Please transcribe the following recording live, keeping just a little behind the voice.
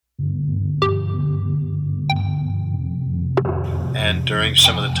And during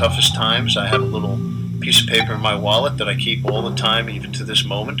some of the toughest times, I have a little piece of paper in my wallet that I keep all the time, even to this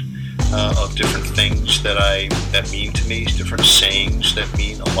moment, of different things that mean to me, different sayings that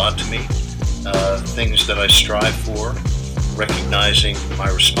mean a lot to me, things that I strive for, recognizing my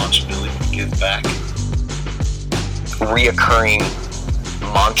responsibility to give back. Reoccurring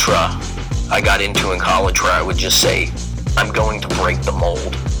mantra I got into in college where I would just say, I'm going to break the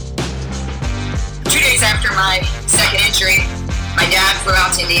mold. 2 days after my second injury, my dad flew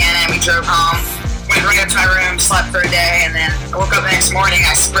out to Indiana and we drove home. Went right up to my room, slept for a day, and then I woke up the next morning,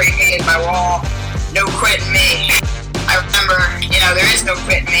 I spray painted my wall, no quitting me. I remember, there is no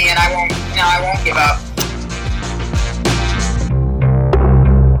quitting me, and I won't give up.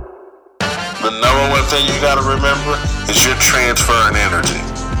 The number one thing you gotta remember is you're transferring energy.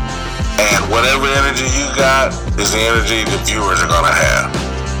 And whatever energy you got is the energy the viewers are gonna have.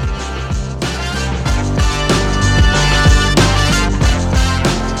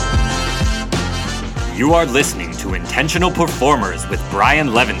 You are listening to Intentional Performers with Brian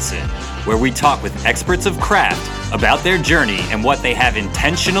Levinson, where we talk with experts of craft about their journey and what they have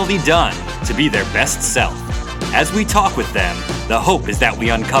intentionally done to be their best self. As we talk with them, the hope is that we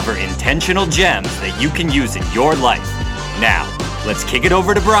uncover intentional gems that you can use in your life. Now, let's kick it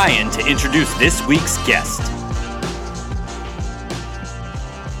over to Brian to introduce this week's guest.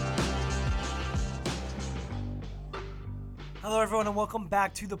 Hello, everyone, and welcome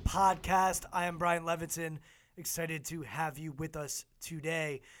back to the podcast. I am Brian Levinson, excited to have you with us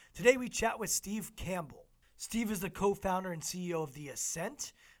today. Today, we chat with Steve Campbell. Steve is the co-founder and CEO of The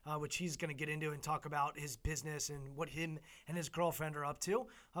Ascent, which he's going to get into and talk about his business and what him and his girlfriend are up to.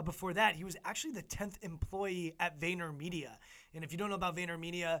 Before that, he was actually the 10th employee at VaynerMedia. And if you don't know about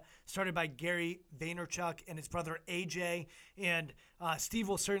VaynerMedia, started by Gary Vaynerchuk and his brother AJ. And Steve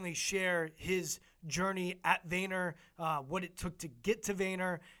will certainly share his journey at Vayner, what it took to get to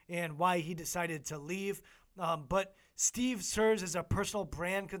Vayner, and why he decided to leave. But Steve serves as a personal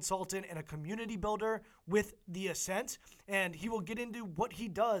brand consultant and a community builder with The Ascent, and he will get into what he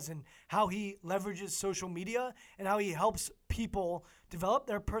does and how he leverages social media and how he helps people develop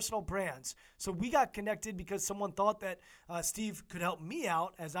their personal brands. So we got connected because someone thought that Steve could help me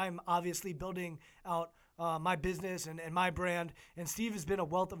out, as I'm obviously building out my business and my brand. And Steve has been a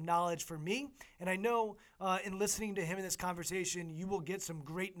wealth of knowledge for me. And I know in listening to him in this conversation, you will get some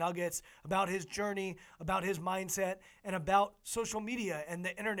great nuggets about his journey, about his mindset, and about social media and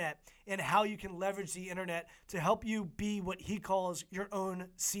the internet and how you can leverage the internet to help you be what he calls your own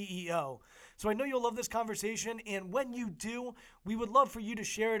CEO. So I know you'll love this conversation, and when you do, we would love for you to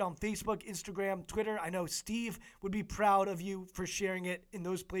share it on Facebook, Instagram, Twitter. I know Steve would be proud of you for sharing it in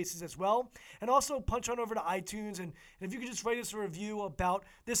those places as well. And also punch on over to iTunes, and if you could just write us a review about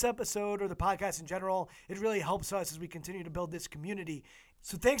this episode or the podcast in general, it really helps us as we continue to build this community.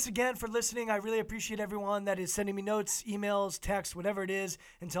 So thanks again for listening. I really appreciate everyone that is sending me notes, emails, texts, whatever it is,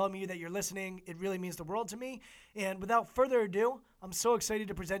 and telling me that you're listening. It really means the world to me. And without further ado, I'm so excited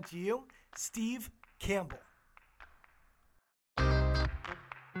to present to you Steve Campbell.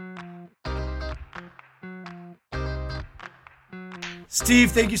 Steve,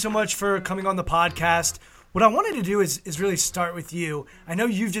 thank you so much for coming on the podcast. What I wanted to do is really start with you. I know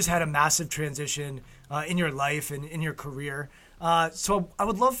you've just had a massive transition in your life and in your career. So I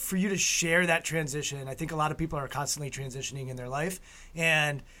would love for you to share that transition. I think a lot of people are constantly transitioning in their life,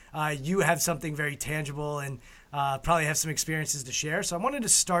 and you have something very tangible and probably have some experiences to share. So I wanted to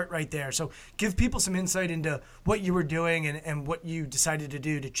start right there. So give people some insight into what you were doing and what you decided to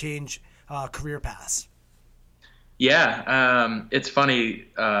do to change career paths. Yeah, it's funny.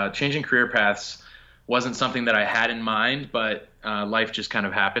 Changing career paths wasn't something that I had in mind, but life just kind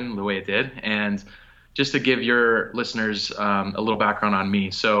of happened the way it did. And just to give your listeners a little background on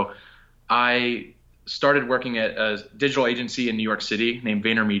me. So I started working at a digital agency in New York City named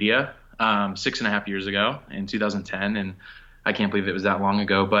VaynerMedia 6.5 years ago in 2010. And I can't believe it was that long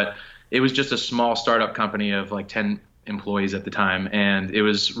ago, but it was just a small startup company of like 10 employees at the time. And it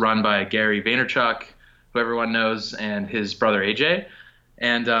was run by Gary Vaynerchuk, who everyone knows, and his brother AJ.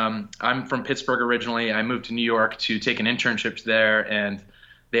 And I'm from Pittsburgh originally. I moved to New York to take an internship there, and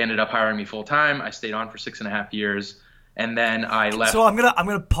they ended up hiring me full time. I stayed on for 6.5 years, and then I left. So I'm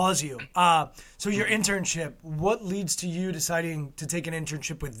gonna pause you. So your internship, what leads to you deciding to take an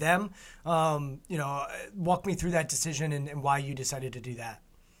internship with them? Walk me through that decision and why you decided to do that.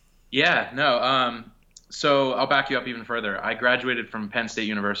 Yeah, no. So I'll back you up even further. I graduated from Penn State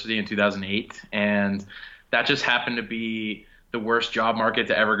University in 2008, and that just happened to be the worst job market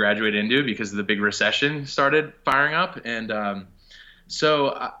to ever graduate into because the big recession started firing up. And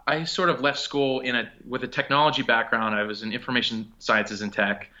So I sort of left school with a technology background. I was in information sciences and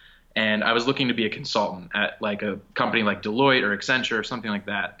tech, and I was looking to be a consultant at like a company like Deloitte or Accenture or something like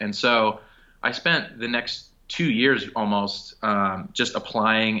that. And so I spent the next 2 years almost just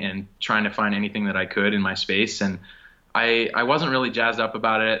applying and trying to find anything that I could in my space. And I wasn't really jazzed up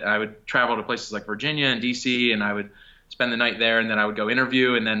about it. I would travel to places like Virginia and DC, and I would spend the night there, and then I would go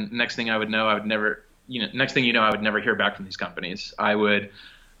interview, and then next thing you know, I would never hear back from these companies. I would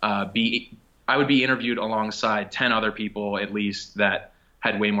be interviewed alongside 10 other people at least that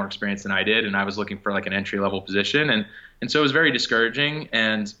had way more experience than I did, and I was looking for like an entry level position, and so it was very discouraging.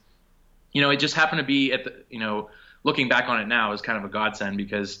 And it just happened to be looking back on it now is kind of a godsend,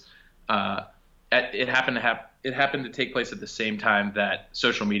 because it happened to take place at the same time that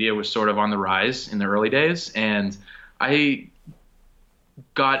social media was sort of on the rise in the early days, and I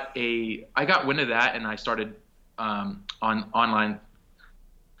got wind of that, and I started online.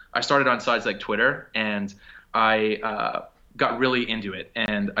 I started on sites like Twitter, and I got really into it,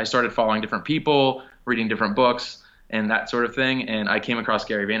 and I started following different people, reading different books, and that sort of thing. And I came across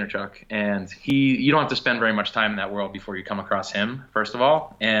Gary Vaynerchuk, and you don't have to spend very much time in that world before you come across him, first of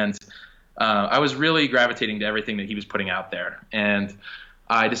all. And I was really gravitating to everything that he was putting out there, and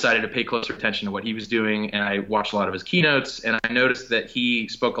I decided to pay closer attention to what he was doing, and I watched a lot of his keynotes, and I noticed that he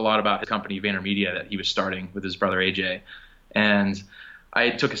spoke a lot about his company VaynerMedia that he was starting with his brother AJ. And I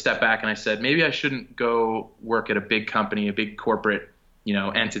took a step back and I said, maybe I shouldn't go work at a big company, a big corporate,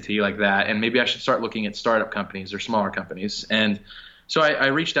 entity like that, and maybe I should start looking at startup companies or smaller companies. And so I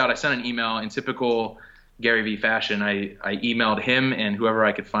reached out. I sent an email in typical Gary Vee fashion. I emailed him and whoever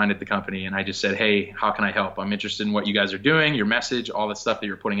I could find at the company, and I just said, hey, how can I help? I'm interested in what you guys are doing, your message, all the stuff that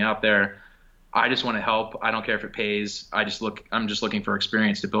you're putting out there. I just want to help. I don't care if it pays. I'm just looking for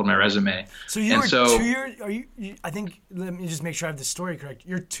experience to build my resume. So you were 2 years. I think, let me just make sure I have the story correct.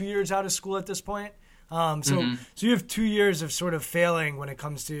 You're 2 years out of school at this point. So you have 2 years of sort of failing when it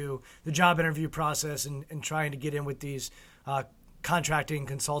comes to the job interview process and trying to get in with these contracting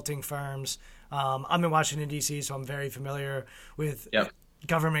consulting firms. I'm in Washington, D.C., so I'm very familiar with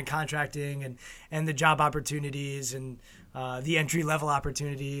government contracting and the job opportunities and the entry-level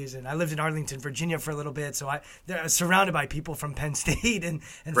opportunities. And I lived in Arlington, Virginia for a little bit, so I was surrounded by people from Penn State and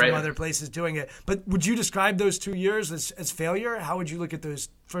from other places doing it. But would you describe those 2 years as failure? How would you look at those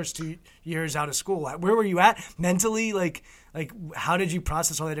first 2 years out of school? Where were you at mentally? Like how did you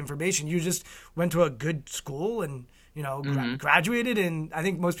process all that information? You just went to a good school and graduated, and I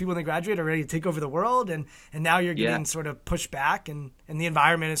think most people when they graduate are ready to take over the world, and now you're getting sort of pushed back, and the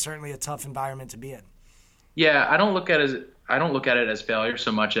environment is certainly a tough environment to be in. Yeah, I don't look at it as failure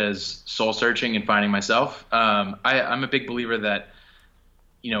so much as soul searching and finding myself. I'm a big believer that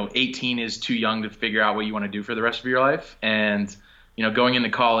 18 is too young to figure out what you want to do for the rest of your life, and going into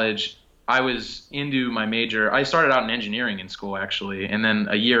college, I was into my major. I started out in engineering in school actually, and then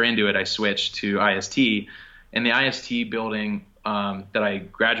a year into it, I switched to IST. And the IST building that I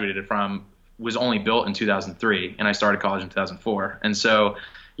graduated from was only built in 2003, and I started college in 2004. And so,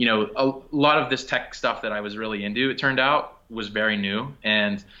 a lot of this tech stuff that I was really into, it turned out, was very new.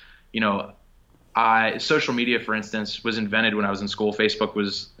 And, social media, for instance, was invented when I was in school. Facebook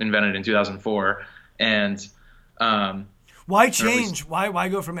was invented in 2004. And why change? Why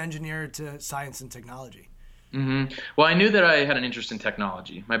go from engineer to science and technology? Mm-hmm. Well, I knew that I had an interest in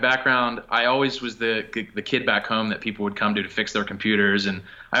technology. My background, I always was the kid back home that people would come to fix their computers, and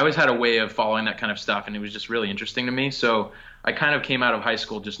I always had a way of following that kind of stuff, and it was just really interesting to me. So I kind of came out of high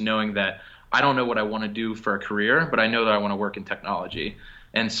school just knowing that I don't know what I want to do for a career, but I know that I want to work in technology.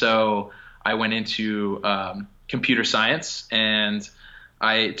 And so I went into computer science, and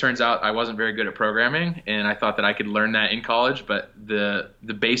it turns out I wasn't very good at programming, and I thought that I could learn that in college, but the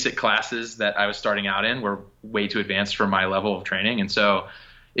basic classes that I was starting out in were way too advanced for my level of training, and so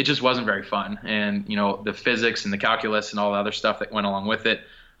it just wasn't very fun. And the physics and the calculus and all the other stuff that went along with it.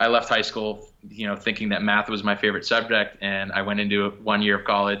 I left high school, thinking that math was my favorite subject, and I went into 1 year of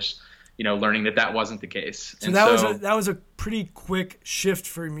college, learning that wasn't the case. So that was a pretty quick shift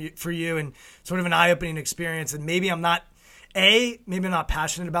for you, and sort of an eye-opening experience. And maybe I'm not. Maybe I'm not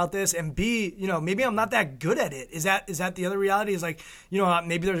passionate about this, and B, maybe I'm not that good at it. Is that the other reality? Is like,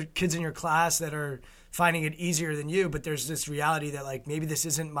 maybe there are kids in your class that are finding it easier than you, but there's this reality that like maybe this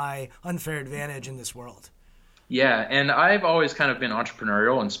isn't my unfair advantage in this world. Yeah, and I've always kind of been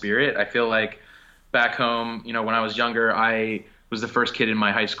entrepreneurial in spirit. I feel like back home, when I was younger, I was the first kid in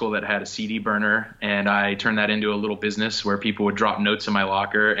my high school that had a CD burner, and I turned that into a little business where people would drop notes in my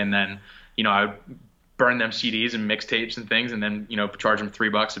locker, and then, I would burn them CDs and mixtapes and things, and then charge them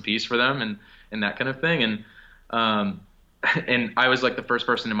 $3 a piece for them and that kind of thing. And and I was like the first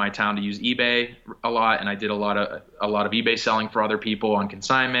person in my town to use eBay a lot, and I did a lot of eBay selling for other people on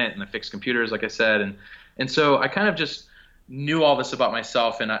consignment, and I fixed computers, like I said, and so I kind of just knew all this about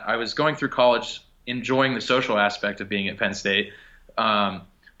myself, and I was going through college, enjoying the social aspect of being at Penn State.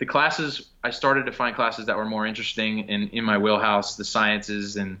 The classes, I started to find classes that were more interesting in my wheelhouse, the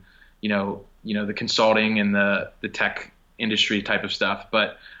sciences and the consulting and the tech industry type of stuff.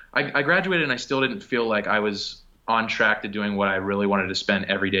 But I graduated and I still didn't feel like I was on track to doing what I really wanted to spend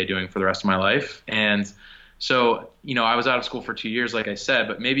every day doing for the rest of my life. And so, I was out of school for 2 years, like I said,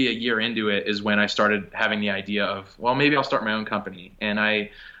 but maybe a year into it is when I started having the idea of, well, maybe I'll start my own company. And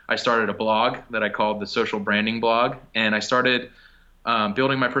I started a blog that I called the Social Branding Blog, and I started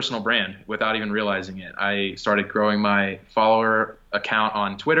building my personal brand without even realizing it. I started growing my follower account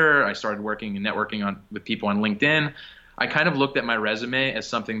on Twitter. I started working and networking with people on LinkedIn. I kind of looked at my resume as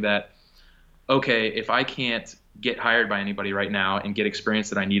something that, okay, if I can't get hired by anybody right now and get experience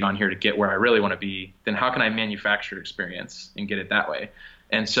that I need on here to get where I really want to be, then how can I manufacture experience and get it that way?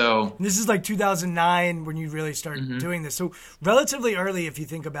 And so this is like 2009 when you really started doing this. So relatively early, if you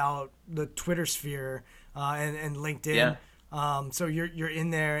think about the Twitter sphere and LinkedIn. Yeah. So you're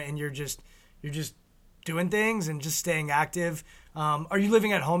in there and you're just doing things and just staying active. Are you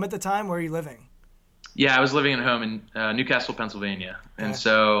living at home at the time? Where are you living? Yeah, I was living at home in Newcastle, Pennsylvania. Okay. And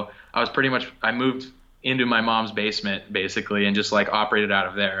so I moved into my mom's basement basically and just like operated out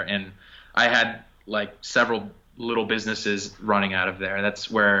of there. And I had like several little businesses running out of there. That's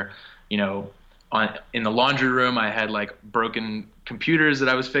where, in the laundry room, I had like broken computers that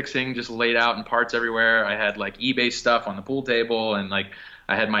I was fixing, just laid out in parts everywhere. I had like eBay stuff on the pool table, and like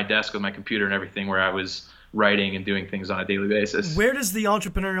I had my desk with my computer and everything where I was writing and doing things on a daily basis. Where does the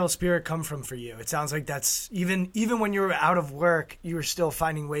entrepreneurial spirit come from for you? It sounds like that's even when you were out of work, you were still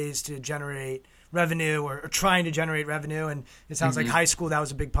finding ways to generate revenue or trying to generate revenue. And it sounds like high school, that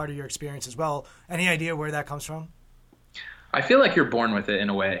was a big part of your experience as well. Any idea where that comes from? I feel like you're born with it in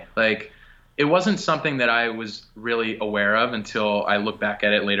a way. Like it wasn't something that I was really aware of until I look back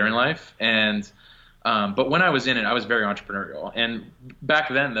at it later in life. And but when I was in it, I was very entrepreneurial. And back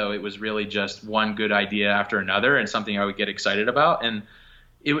then, though, it was really just one good idea after another and something I would get excited about. And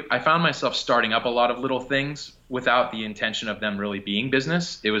I found myself starting up a lot of little things without the intention of them really being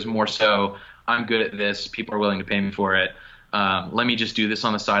business. It was more so, I'm good at this. People are willing to pay me for it. Let me just do this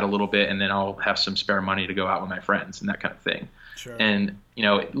on the side a little bit, and then I'll have some spare money to go out with my friends and that kind of thing. Sure. And,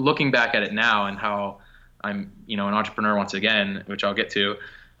 looking back at it now and how I'm, an entrepreneur once again, which I'll get to,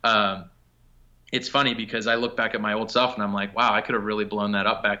 it's funny because I look back at my old self and I'm like, wow, I could have really blown that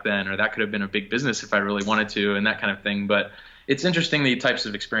up back then, or that could have been a big business if I really wanted to, and that kind of thing. But it's interesting the types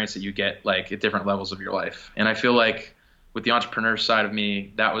of experience that you get like at different levels of your life. And I feel like with the entrepreneur side of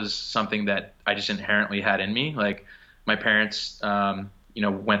me, that was something that I just inherently had in me. Like my parents,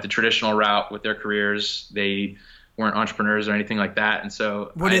 went the traditional route with their careers. They weren't entrepreneurs or anything like that. And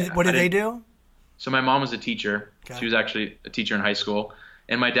so what did they do? So my mom was a teacher. Okay. She was actually a teacher in high school.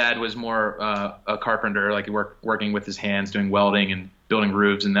 And my dad was more a carpenter, like working with his hands, doing welding and building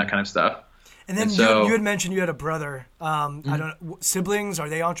roofs and that kind of stuff. And then you had mentioned you had a brother. Siblings, are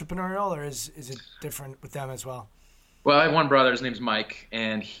they entrepreneurial, or is it different with them as well? Well, I have one brother. His name's Mike,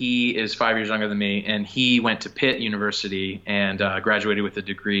 and he is 5 years younger than me. And he went to Pitt University and graduated with a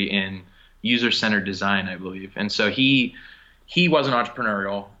degree in user-centered design, I believe. And so he wasn't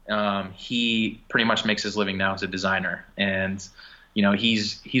entrepreneurial. He pretty much makes his living now as a designer. And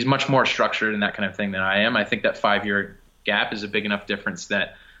he's much more structured and that kind of thing than I am. I think that 5-year gap is a big enough difference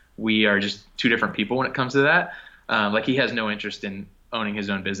that we are just two different people when it comes to that. Like he has no interest in owning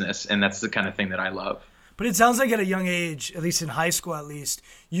his own business, and that's the kind of thing that I love. But it sounds like at a young age, at least in high school at least,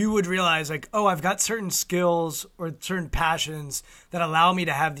 you would realize like, oh, I've got certain skills or certain passions that allow me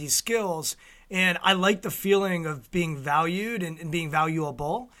to have these skills. And I like the feeling of being valued and being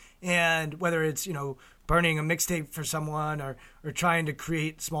valuable. And whether it's, burning a mixtape for someone or trying to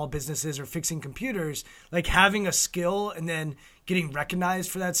create small businesses or fixing computers, like having a skill and then getting recognized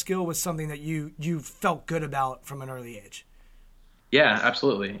for that skill was something that you felt good about from an early age. Yeah,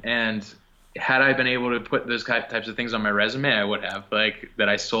 absolutely. And had I been able to put those types of things on my resume, I would have, like that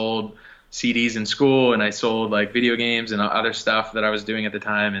I sold CDs in school and I sold like video games and other stuff that I was doing at the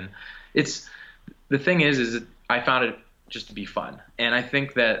time. And the thing is that I found it just to be fun. And I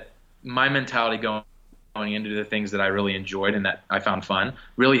think that my mentality going into the things that I really enjoyed and that I found fun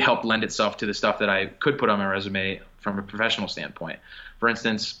really helped lend itself to the stuff that I could put on my resume from a professional standpoint. For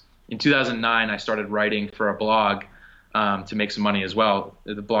instance, in 2009, I started writing for a blog to make some money as well.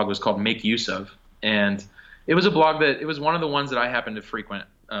 The blog was called Make Use Of, and it was a blog it was one of the ones that I happened to frequent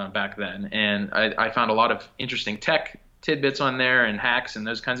back then. And I found a lot of interesting tech tidbits on there and hacks and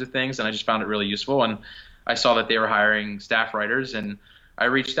those kinds of things, and I just found it really useful. And I saw that they were hiring staff writers, and I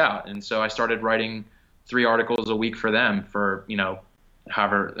reached out. And so I started writing 3 articles a week for them for,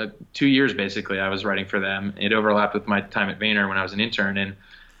 however, 2 years basically I was writing for them. It overlapped with my time at Vayner when I was an intern. And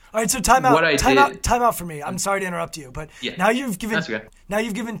all right, so time out for me. I'm sorry to interrupt you, but now you've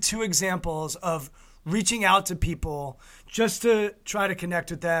given 2 examples of reaching out to people just to try to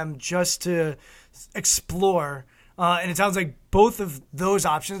connect with them, just to explore. And it sounds like both of those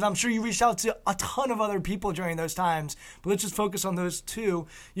options. I'm sure you reached out to a ton of other people during those times, but let's just focus on those 2.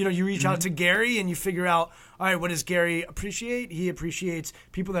 You reach out to Gary and you figure out, all right, what does Gary appreciate? He appreciates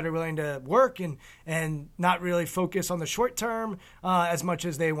people that are willing to work and not really focus on the short term as much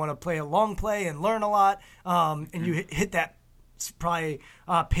as they want to play a long play and learn a lot. And you hit that probably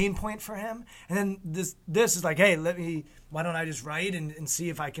pain point for him. And then this is like, hey, why don't I just write and see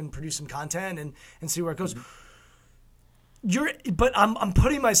if I can produce some content and see where it goes. But I'm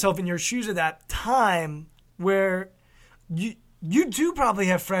putting myself in your shoes at that time where you do probably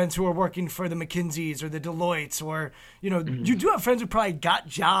have friends who are working for the McKinseys or the Deloittes, or you do have friends who probably got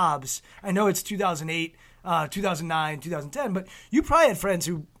jobs. I know it's 2008, 2009, 2010, but you probably had friends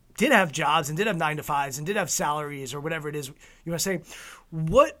who did have jobs and did have 9-to-5s and did have salaries or whatever it is you want to say.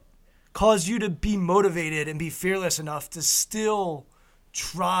 What caused you to be motivated and be fearless enough to still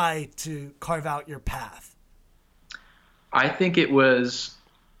try to carve out your path? I think it was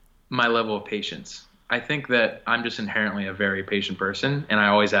my level of patience. I think that I'm just inherently a very patient person, and I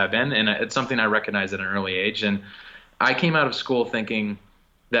always have been, and it's something I recognized at an early age. And I came out of school thinking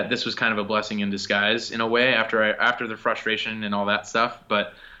that this was kind of a blessing in disguise in a way after the frustration and all that stuff.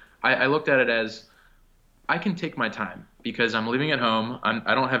 But I looked at it as I can take my time because I'm living at home.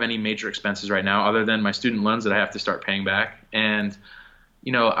 I don't have any major expenses right now other than my student loans that I have to start paying back. And,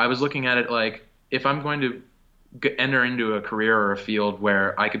 I was looking at it like, if I'm going to enter into a career or a field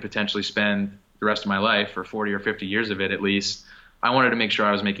where I could potentially spend the rest of my life, or 40 or 50 years of it at least, I wanted to make sure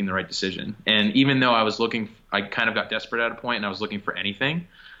I was making the right decision. And even though I kind of got desperate at a point and I was looking for anything,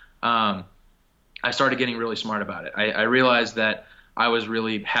 I started getting really smart about it. I realized that I was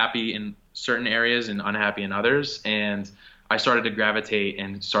really happy in certain areas and unhappy in others. And I started to gravitate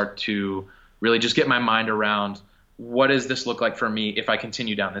and start to really just get my mind around, what does this look like for me if I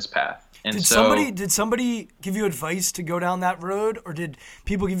continue down this path? And did somebody give you advice to go down that road, or did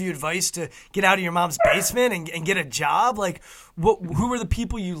people give you advice to get out of your mom's basement and get a job? Like, who were the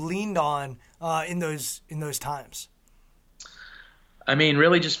people you leaned on in those times? I mean,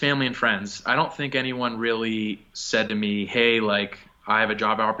 really just family and friends. I don't think anyone really said to me, hey, like, I have a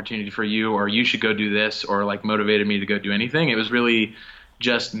job opportunity for you, or you should go do this, or like motivated me to go do anything. It was really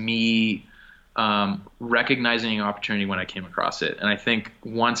just me recognizing an opportunity when I came across it. And I think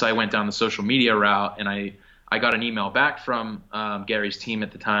once I went down the social media route and I got an email back from Gary's team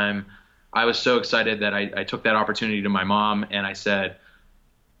at the time, I was so excited that I took that opportunity to my mom and I said,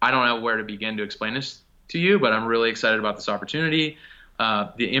 I don't know where to begin to explain this to you, but I'm really excited about this opportunity.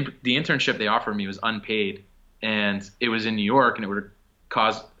 The internship they offered me was unpaid, and it was in New York, and it would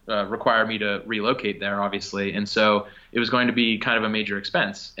require me to relocate there, obviously. And so it was going to be kind of a major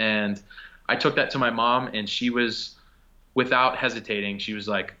expense. And I took that to my mom, and she was, without hesitating, she was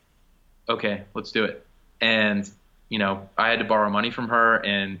like, okay, let's do it. And, I had to borrow money from her,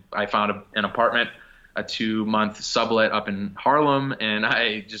 and I found an apartment, a 2-month sublet up in Harlem, and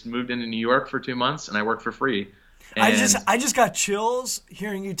I just moved into New York for 2 months, and I worked for free. And I just got chills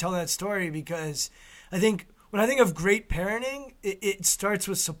hearing you tell that story, because I think when I think of great parenting, it starts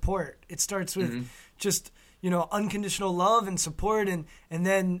with support. It starts with just, unconditional love and support, and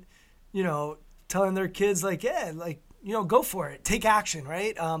then, telling their kids like, yeah, like, go for it, take action,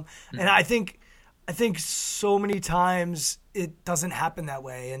 right? And I think so many times it doesn't happen that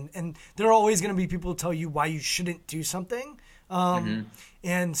way, and there are always going to be people who tell you why you shouldn't do something.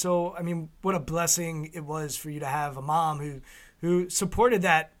 And so, I mean, what a blessing it was for you to have a mom who supported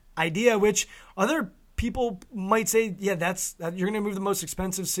that idea, which other people might say, yeah, you're going to move to the most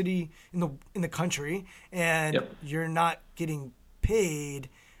expensive city in the country, and you're not getting paid,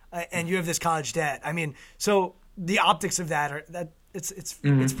 and you have this college debt. I mean, so the optics of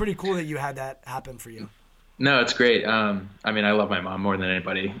it's pretty cool that you had that happen for you. No, it's great. I mean, I love my mom more than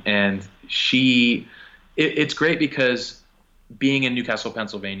anybody, and it's great because being in Newcastle,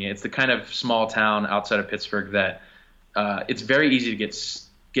 Pennsylvania, it's the kind of small town outside of Pittsburgh that it's very easy to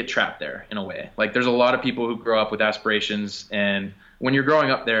get trapped there in a way. Like, there's a lot of people who grow up with aspirations, and when you're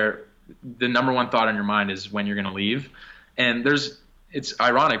growing up there, the number one thought on your mind is when you're going to leave. And it's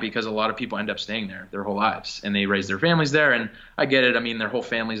ironic because a lot of people end up staying there their whole lives, and they raise their families there. And I get it. I mean, their whole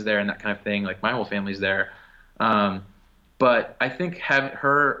family's there and that kind of thing. Like, my whole family's there. But I think having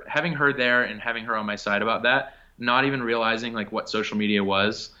her there and having her on my side about that, not even realizing like what social media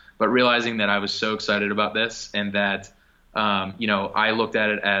was, but realizing that I was so excited about this and that, I looked at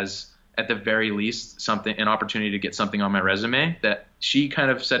it as, at the very least, an opportunity to get something on my resume, that she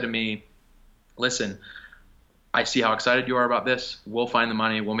kind of said to me, listen, I see how excited you are about this. We'll find the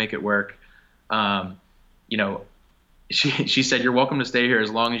money. We'll make it work. She said, you're welcome to stay here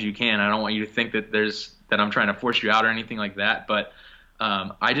as long as you can. I don't want you to think that I'm trying to force you out or anything like that. But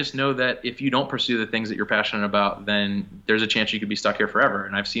I just know that if you don't pursue the things that you're passionate about, then there's a chance you could be stuck here forever.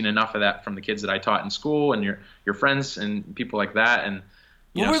 And I've seen enough of that from the kids that I taught in school and your friends and people like that. And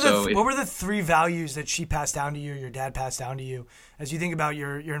what were the three values that she passed down to you, or your dad passed down to you, as you think about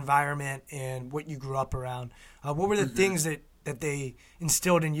your environment and what you grew up around? What were the things that they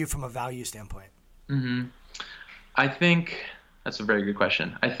instilled in you from a value standpoint? Mm-hmm. I think that's a very good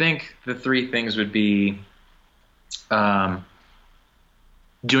question. I think the three things would be doing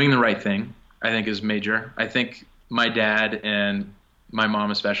the right thing, I think, is major. I think my dad and my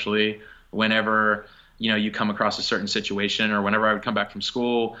mom especially, whenever you come across a certain situation, or whenever I would come back from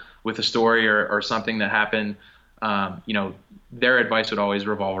school with a story or something that happened, their advice would always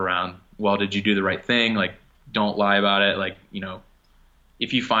revolve around, well, did you do the right thing? Like, don't lie about it. Like,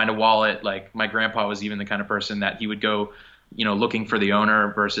 if you find a wallet, like my grandpa was even the kind of person that he would go, looking for the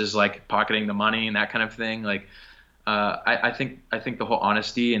owner versus like pocketing the money and that kind of thing. Like, I think the whole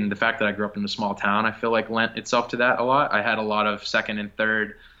honesty and the fact that I grew up in a small town, I feel like lent itself to that a lot. I had a lot of second and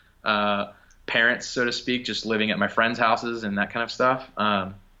third, parents, so to speak, just living at my friends' houses and that kind of stuff.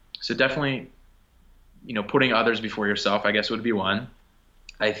 So definitely, putting others before yourself, I guess, would be one.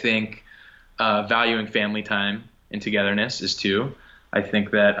 I think valuing family time and togetherness is two. I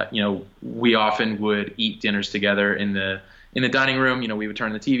think that, we often would eat dinners together in the dining room. We would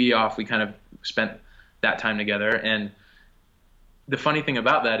turn the TV off. We kind of spent that time together. And the funny thing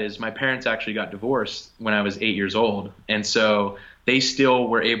about that is my parents actually got divorced when I was 8 years old. And so they still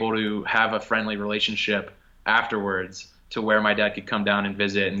were able to have a friendly relationship afterwards, to where my dad could come down and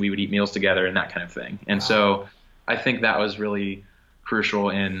visit and we would eat meals together and that kind of thing. And so I think that was really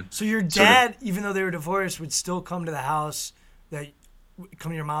crucial in. So your dad, even though they were divorced, would still come to the house,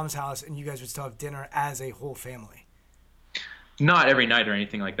 come to your mom's house, and you guys would still have dinner as a whole family? Not every night or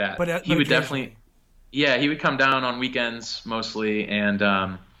anything like that. But he would definitely, he would come down on weekends mostly, and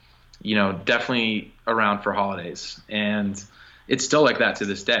definitely around for holidays. And it's still like that to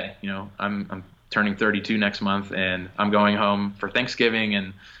this day. I'm turning 32 next month, and I'm going home for Thanksgiving,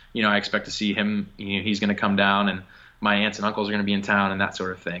 and I expect to see him. He's going to come down, and my aunts and uncles are going to be in town, and that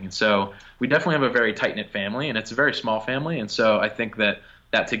sort of thing. And so we definitely have a very tight-knit family, and it's a very small family. And so I think that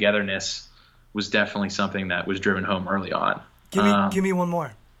togetherness was definitely something that was driven home early on. Give me one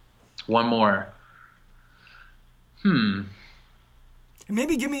more. One more.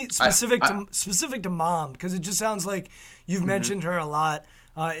 Maybe give me specific to mom, because it just sounds like you've mentioned her a lot.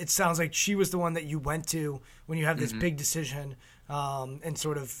 It sounds like she was the one that you went to when you had this big decision, and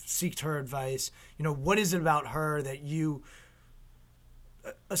sort of seeked her advice. What is it about her that you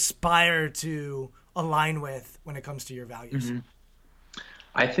aspire to align with when it comes to your values?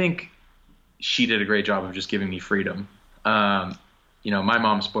 I think she did a great job of just giving me freedom. My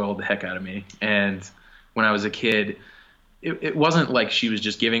mom spoiled the heck out of me, and when I was a kid, it wasn't like she was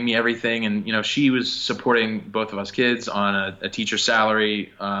just giving me everything. And, she was supporting both of us kids on a teacher's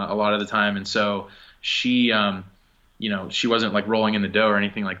salary a lot of the time. And so she, she wasn't like rolling in the dough or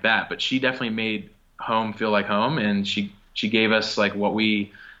anything like that, but she definitely made home feel like home. And she gave us like what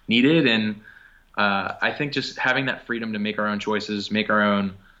we needed. And I think just having that freedom to make our own choices, make our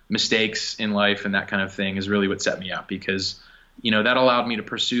own mistakes in life and that kind of thing is really what set me up, because that allowed me to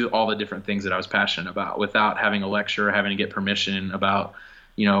pursue all the different things that I was passionate about without having a lecture, having to get permission about,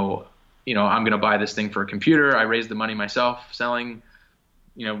 I'm going to buy this thing for a computer. I raised the money myself, selling,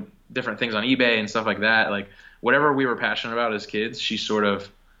 different things on eBay and stuff like that. Like whatever we were passionate about as kids, she sort of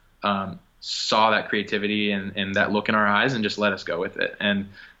saw that creativity and that look in our eyes and just let us go with it. And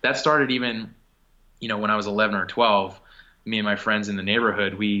that started even, when I was 11 or 12. Me and my friends in the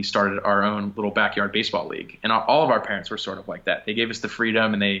neighborhood, we started our own little backyard baseball league. And all of our parents were sort of like that. They gave us the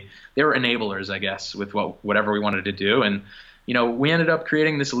freedom, and they were enablers, I guess, with whatever we wanted to do. And, we ended up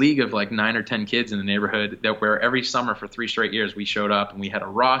creating this league of like 9 or 10 kids in the neighborhood where every summer for 3 straight years we showed up and we had a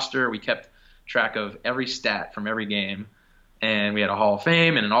roster. We kept track of every stat from every game, and we had a Hall of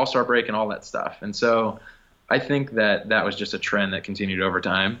Fame and an All-Star break and all that stuff. And so I think that was just a trend that continued over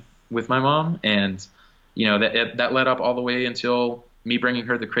time with my mom. And that led up all the way until me bringing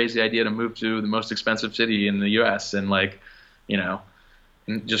her the crazy idea to move to the most expensive city in the U.S. And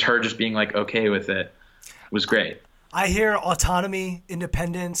and just her just being like okay with it was great. I hear autonomy,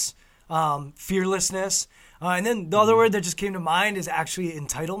 independence, fearlessness. And then the other word that just came to mind is actually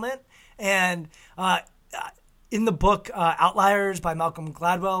entitlement. And in the book Outliers by Malcolm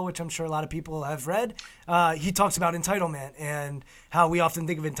Gladwell, which I'm sure a lot of people have read, he talks about entitlement and how we often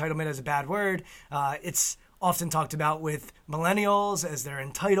think of entitlement as a bad word. It's often talked about with millennials as they're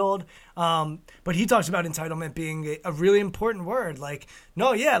entitled. But he talks about entitlement being a really important word. Like,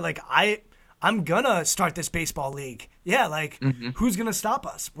 no, yeah, like I'm going to start this baseball league. Yeah, like, who's going to stop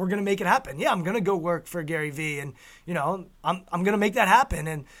us? We're going to make it happen. Yeah, I'm going to go work for Gary Vee, and, you know, I'm going to make that happen.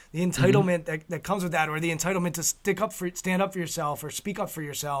 And the entitlement that comes with that, or the entitlement to stand up for yourself or speak up for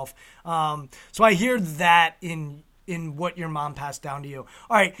yourself. So I hear that in what your mom passed down to you.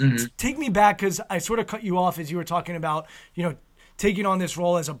 All right, take me back, because I sort of cut you off as you were talking about, you know, taking on this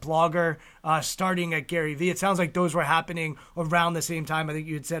role as a blogger, starting at Gary Vee. It sounds like those were happening around the same time. I think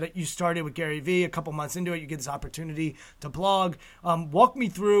you had said it. You started with Gary Vee. A couple months into it, you get this opportunity to blog. Walk me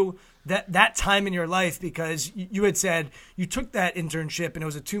through that time in your life, because you had said you took that internship and it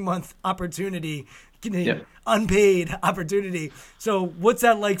was a 2-month opportunity, unpaid opportunity. So what's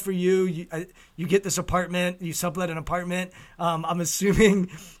that like for you? You get this apartment, you sublet an apartment. I'm assuming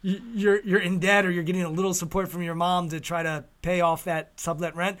you're in debt, or you're getting a little support from your mom to try to pay off that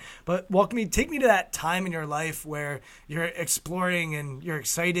sublet rent. But take me to that time in your life where you're exploring and you're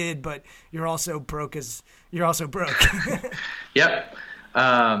excited, but you're also broke. Yep.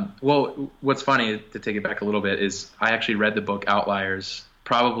 Well, what's funny, to take it back a little bit, is I actually read the book Outliers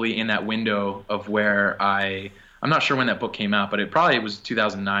probably in that window of where I'm not sure when that book came out, but it probably was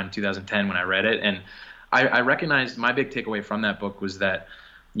 2009, 2010 when I read it. And I recognized my big takeaway from that book was that,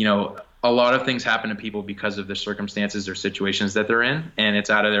 you know, a lot of things happen to people because of the circumstances or situations that they're in, and it's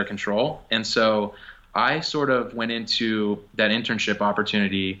out of their control. And so I sort of went into that internship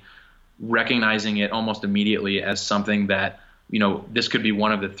opportunity recognizing it almost immediately as something that, you know, this could be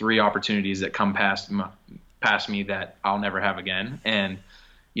one of the 3 opportunities that come past me that I'll never have again. And,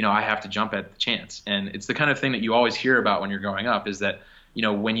 you know, I have to jump at the chance. And it's the kind of thing that you always hear about when you're growing up, is that, you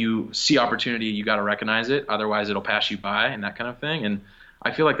know, when you see opportunity, you got to recognize it. Otherwise it'll pass you by, and that kind of thing. And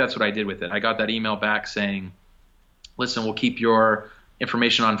I feel like that's what I did with it. I got that email back saying, listen, we'll keep your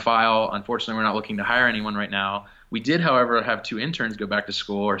information on file. Unfortunately, we're not looking to hire anyone right now. We did, however, have 2 interns go back to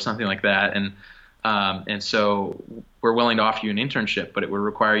school or something like that. And so we're willing to offer you an internship, but it would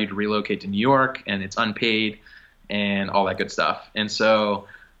require you to relocate to New York, and it's unpaid and all that good stuff. And so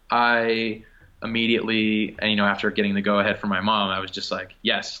I immediately, you know, after getting the go ahead from my mom, I was just like,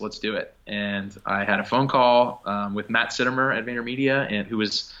 yes, let's do it. And I had a phone call with Matt Sittimer at VaynerMedia, and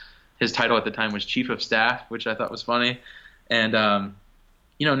his title at the time was Chief of Staff, which I thought was funny. And,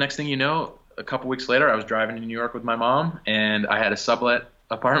 you know, next thing you know, a couple weeks later, I was driving to New York with my mom, and I had a sublet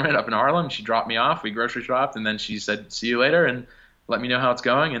apartment up in Harlem. She dropped me off. We grocery shopped, and then she said, see you later, and let me know how it's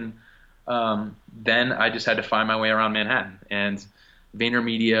going. And then I just had to find my way around Manhattan. And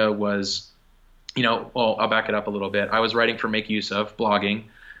VaynerMedia was, you know, well, I'll back it up a little bit. I was writing for Make Use Of, blogging.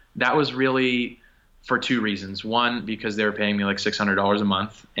 That was really for 2 reasons. One, because they were paying me like $600 a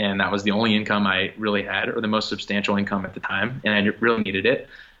month, and that was the only income I really had, or the most substantial income at the time, and I really needed it.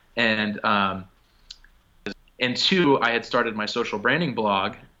 And 2, I had started my social branding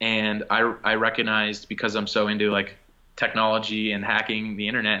blog, and I recognized, because I'm so into like technology and hacking the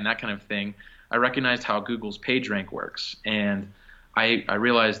internet and that kind of thing, I recognized how Google's PageRank works. And I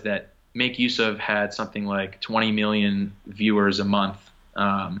realized that Make Use Of had something like 20 million viewers a month,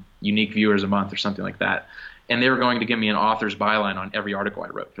 unique viewers a month or something like that. And they were going to give me an author's byline on every article I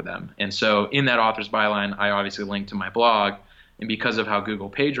wrote for them. And so in that author's byline, I obviously linked to my blog. And because of how Google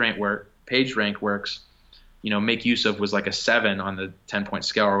PageRank works, you know, Make Use Of was like a 7 on the 10-point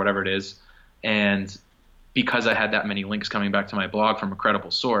scale or whatever it is. And because I had that many links coming back to my blog from a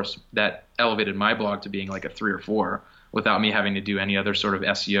credible source, that elevated my blog to being like a 3 or 4 without me having to do any other sort of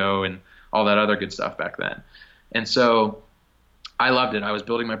SEO and all that other good stuff back then. And so I loved it. I was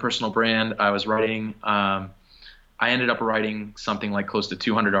building my personal brand. I was writing. I ended up writing something like close to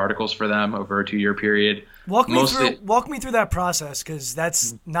 200 articles for them over a 2-year period. Walk me through that process, because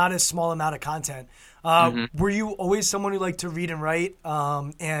that's not a small amount of content. Were you always someone who liked to read and write?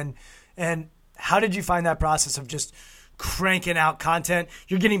 And how did you find that process of just cranking out content?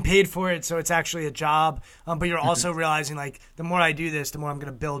 You're getting paid for it, so it's actually a job. But you're also realizing, like, the more I do this, the more I'm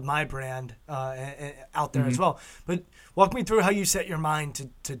going to build my brand out there as well. But walk me through how you set your mind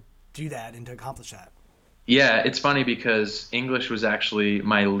to do that and to accomplish that. Yeah, it's funny because English was actually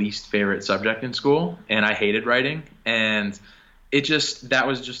my least favorite subject in school, and I hated writing. And that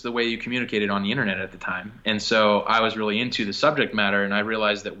was just the way you communicated on the internet at the time. And so I was really into the subject matter, and I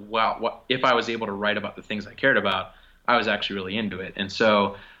realized that, wow, if I was able to write about the things I cared about, I was actually really into it. And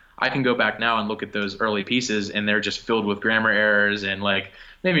so I can go back now and look at those early pieces, and they're just filled with grammar errors, and like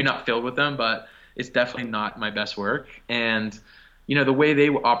maybe not filled with them, but it's definitely not my best work. And the way they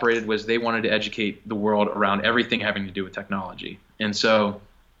operated was they wanted to educate the world around everything having to do with technology. And so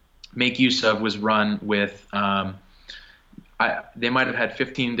Make Use Of was run with they might have had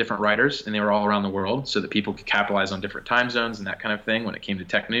 15 different writers, and they were all around the world so that people could capitalize on different time zones and that kind of thing when it came to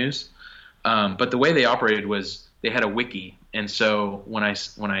tech news. But the way they operated was they had a wiki. And so when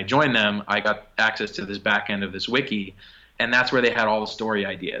I joined them, I got access to this back end of this wiki, and that's where they had all the story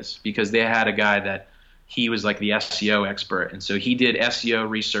ideas, because they had a guy that he was like the SEO expert. And so he did SEO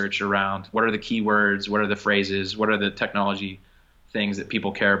research around what are the keywords, what are the phrases, what are the technology things that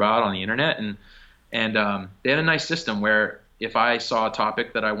people care about on the internet. And they had a nice system where if I saw a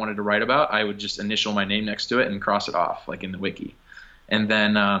topic that I wanted to write about, I would just initial my name next to it and cross it off like in the wiki. And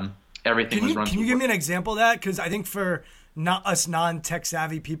then everything was run through. Can you give me an example of that? Because I think for us non-tech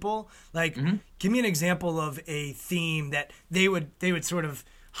savvy people, like give me an example of a theme that they would sort of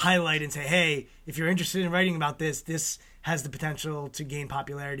highlight and say, hey, if you're interested in writing about this has the potential to gain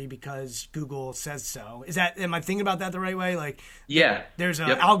popularity because Google says so. Am I thinking about that the right way? Like, yeah, there's an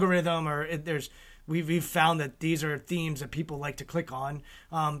algorithm, or we've found that these are themes that people like to click on.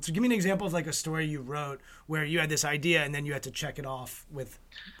 So give me an example of like a story you wrote where you had this idea and then you had to check it off with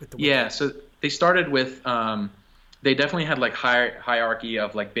the wiki. Yeah, so they started with they definitely had like hierarchy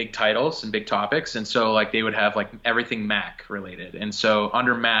of like big titles and big topics, and so like they would have like everything Mac related. And so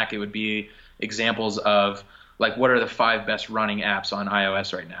under Mac it would be examples of like what are the 5 best running apps on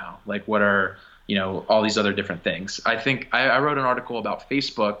iOS right now? Like what are, all these other different things. I think I wrote an article about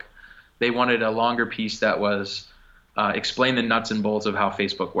Facebook. They wanted a longer piece that was explain the nuts and bolts of how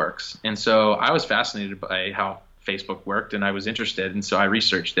Facebook works. And so I was fascinated by how Facebook worked, and I was interested, and so I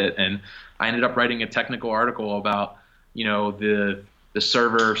researched it, and I ended up writing a technical article about the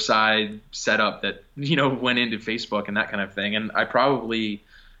server side setup that went into Facebook and that kind of thing. And I probably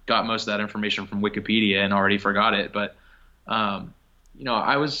got most of that information from Wikipedia and already forgot it, but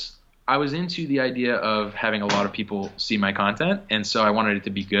I was into the idea of having a lot of people see my content, and so I wanted it to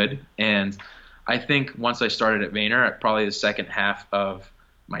be good. And I think once I started at Vayner, probably the second half of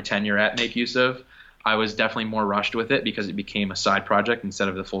my tenure at Make Use Of, I was definitely more rushed with it because it became a side project instead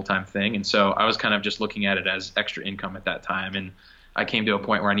of the full-time thing. And so I was kind of just looking at it as extra income at that time. And I came to a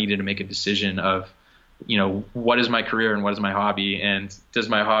point where I needed to make a decision of, what is my career and what is my hobby? And does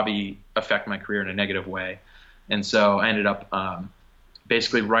my hobby affect my career in a negative way? And so I ended up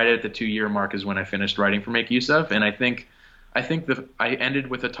basically right at the 2-year mark is when I finished writing for Make Use Of. And I think I ended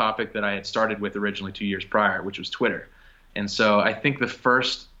with a topic that I had started with originally 2 years prior, which was Twitter. And so I think the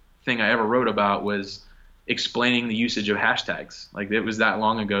first thing I ever wrote about was explaining the usage of hashtags. Like it was that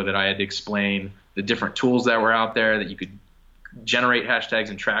long ago that I had to explain the different tools that were out there that you could generate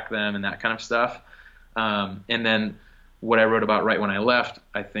hashtags and track them and that kind of stuff. And then what I wrote about right when I left,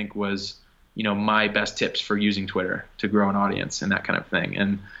 I think was, my best tips for using Twitter to grow an audience and that kind of thing.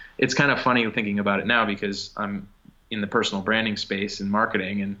 And it's kind of funny thinking about it now because I'm in the personal branding space and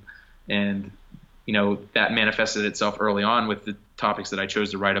marketing, and that manifested itself early on with the topics that I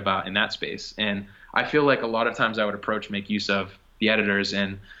chose to write about in that space. And I feel like a lot of times I would approach Make Use Of the editors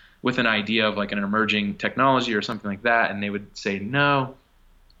and with an idea of like an emerging technology or something like that, and they would say, no,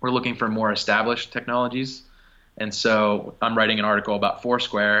 we're looking for more established technologies. And so I'm writing an article about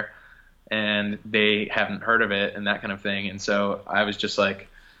Foursquare, and they haven't heard of it and that kind of thing. And so I was just like,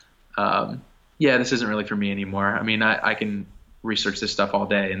 this isn't really for me anymore. I mean, I can research this stuff all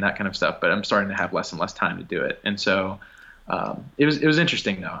day and that kind of stuff, but I'm starting to have less and less time to do it. And so it was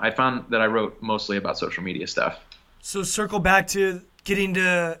interesting though. I found that I wrote mostly about social media stuff. So circle back to getting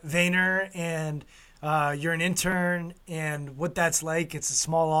to Vayner, and you're an intern, and what that's like. It's a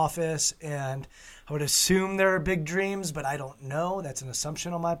small office, and I would assume there are big dreams, but I don't know. That's an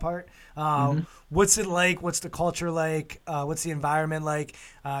assumption on my part. What's it like? What's the culture like? What's the environment like?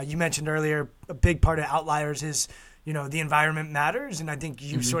 You mentioned earlier a big part of Outliers is the environment matters. And I think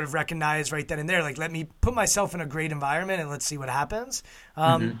you sort of recognize right then and there, like, let me put myself in a great environment and let's see what happens.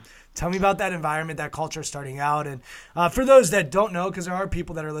 Tell me about that environment, that culture starting out. And for those that don't know, because there are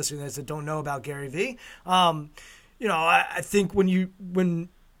people that are listening to this that don't know about Gary Vee, I think when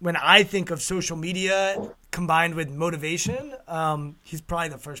I think of social media combined with motivation, he's probably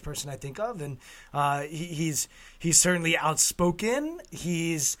the first person I think of. And he's certainly outspoken.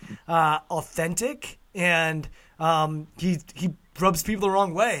 He's authentic. And he rubs people the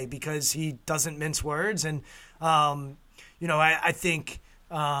wrong way because he doesn't mince words. And, I think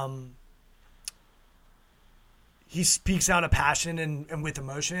he speaks out of passion and with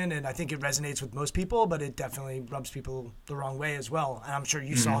emotion, and I think it resonates with most people, but it definitely rubs people the wrong way as well. And I'm sure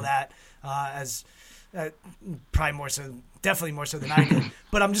you saw that as probably more so, definitely more so than I did.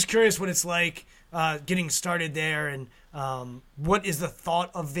 But I'm just curious what it's like getting started there, and what is the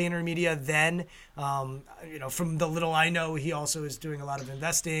thought of VaynerMedia then? From the little I know, he also is doing a lot of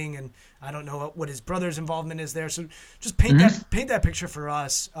investing, and I don't know what his brother's involvement is there. So just paint that picture for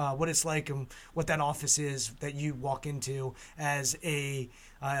us, what it's like and what that office is that you walk into as a,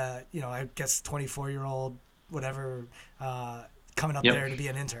 I guess 24-year-old, whatever, coming up there to be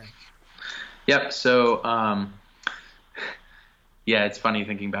an intern. Yep. So, yeah, it's funny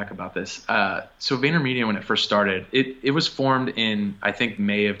thinking back about this. So VaynerMedia, when it first started, it was formed in, I think,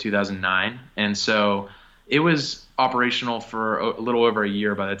 May of 2009. And so it was operational for a little over a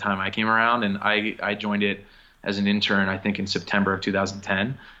year by the time I came around. And I joined it as an intern, I think, in September of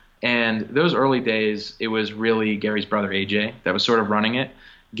 2010. And those early days, it was really Gary's brother, AJ, that was sort of running it.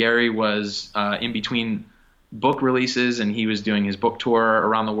 Gary was in between book releases, and he was doing his book tour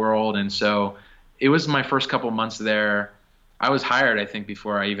around the world. And so it was my first couple months there. I was hired, I think,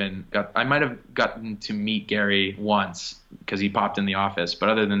 before I might have gotten to meet Gary once because he popped in the office. But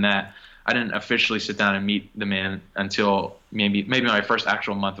other than that, I didn't officially sit down and meet the man until maybe my first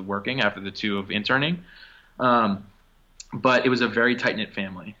actual month of working after the 2 of interning. But it was a very tight-knit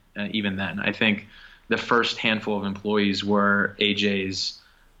family even then. I think the first handful of employees were AJ's,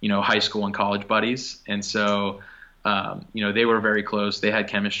 high school and college buddies. And so, they were very close. They had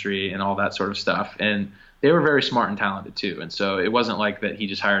chemistry and all that sort of stuff. And they were very smart and talented too. And so it wasn't like that he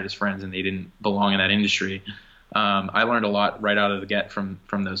just hired his friends and they didn't belong in that industry. I learned a lot right out of the get from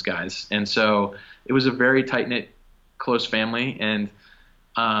those guys. And so it was a very tight-knit, close family. And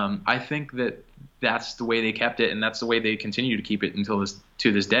I think that's the way they kept it, and that's the way they continue to keep it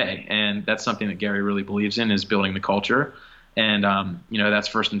to this day. And that's something that Gary really believes in, is building the culture. And, that's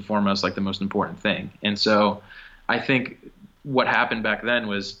first and foremost, like, the most important thing. And so I think what happened back then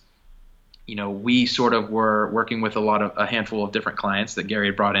was, we sort of were working with a handful of different clients that Gary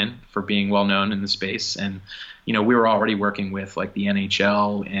had brought in for being well known in the space. And, we were already working with like the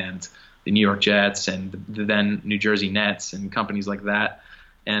NHL and the New York Jets and the then New Jersey Nets and companies like that.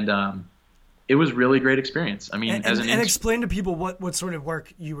 And it was really great experience. I mean, and explain to people what sort of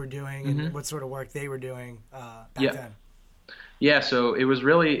work you were doing and what sort of work they were doing back then. Yeah, so it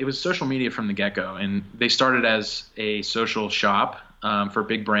was social media from the get-go, and they started as a social shop for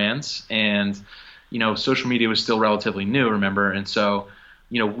big brands, and social media was still relatively new, remember, and so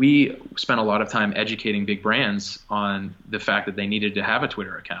we spent a lot of time educating big brands on the fact that they needed to have a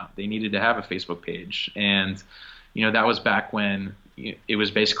Twitter account, they needed to have a Facebook page, and that was back when it was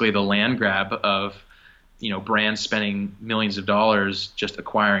basically the land grab of brands spending millions of dollars just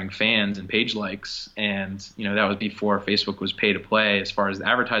acquiring fans and page likes. And, that was before Facebook was pay to play as far as the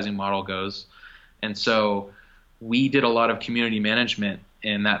advertising model goes. And so we did a lot of community management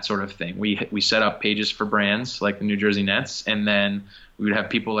and that sort of thing. We set up pages for brands like the New Jersey Nets, and then we would have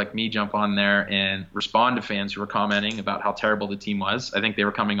people like me jump on there and respond to fans who were commenting about how terrible the team was. I think they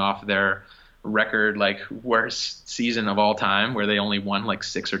were coming off their record, like, worst season of all time, where they only won like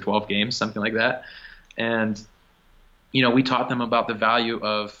 6 or 12 games, something like that. And, we taught them about the value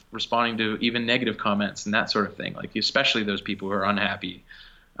of responding to even negative comments and that sort of thing, like especially those people who are unhappy.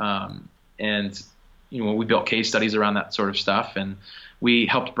 And, we built case studies around that sort of stuff, and we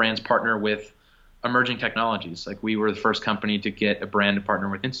helped brands partner with emerging technologies. Like, we were the first company to get a brand to partner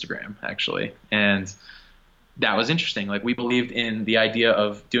with Instagram, actually. And that was interesting. Like, we believed in the idea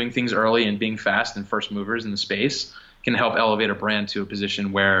of doing things early and being fast and first movers in the space can help elevate a brand to a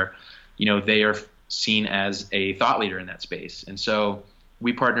position where, they are seen as a thought leader in that space. And so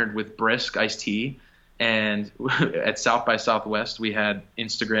we partnered with Brisk Iced Tea, and at South by Southwest, we had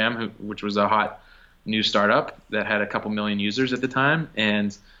Instagram, which was a hot new startup that had a couple million users at the time.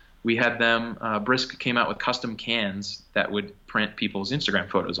 And we had them, Brisk came out with custom cans that would print people's Instagram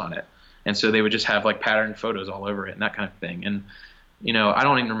photos on it. And so they would just have like patterned photos all over it and that kind of thing. And, I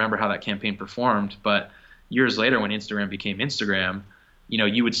don't even remember how that campaign performed, but years later when Instagram became Instagram,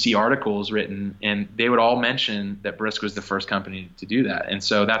 you would see articles written and they would all mention that Brisk was the first company to do that. And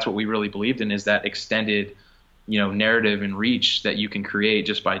so that's what we really believed in, is that extended, narrative and reach that you can create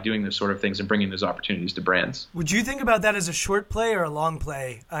just by doing those sort of things and bringing those opportunities to brands. Would you think about that as a short play or a long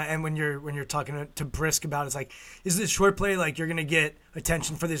play? And when you're talking to Brisk about it, it's like, is this short play like you're going to get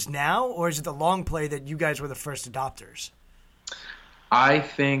attention for this now, or is it the long play that you guys were the first adopters? I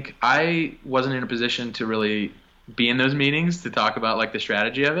think I wasn't in a position to really be in those meetings to talk about like the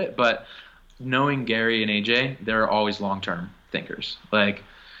strategy of it, but knowing Gary and AJ, they're always long-term thinkers. Like,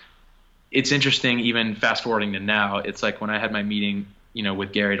 it's interesting, even fast forwarding to now, it's like when I had my meeting,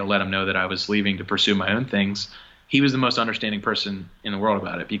 with Gary to let him know that I was leaving to pursue my own things, he was the most understanding person in the world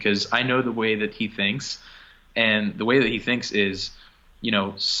about it, because I know the way that he thinks, and the way that he thinks is,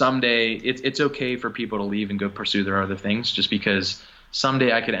 someday it's okay for people to leave and go pursue their other things, just because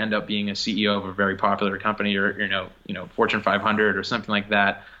someday I could end up being a CEO of a very popular company, or, Fortune 500 or something like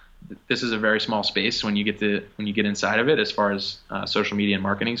that. This is a very small space when you get inside of it, as far as social media and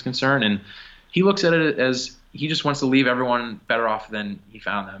marketing is concerned. And he looks at it as he just wants to leave everyone better off than he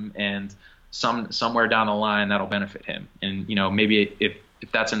found them, and somewhere down the line that'll benefit him. And maybe if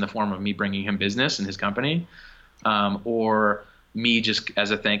that's in the form of me bringing him business in his company, or me just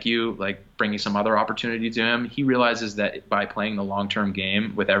as a thank you, like bringing some other opportunity to him, he realizes that by playing the long-term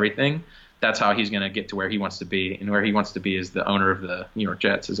game with everything, that's how he's going to get to where he wants to be. And where he wants to be is the owner of the New York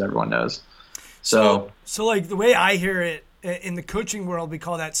Jets, as everyone knows. So like the way I hear it in the coaching world, we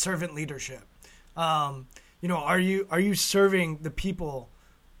call that servant leadership. Are you serving the people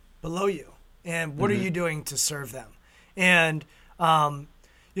below you, and what are you doing to serve them? And,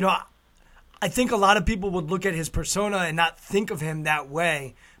 I think a lot of people would look at his persona and not think of him that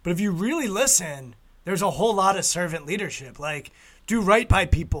way. But if you really listen, there's a whole lot of servant leadership. Like, do right by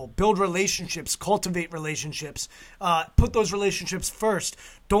people, build relationships, cultivate relationships, put those relationships first.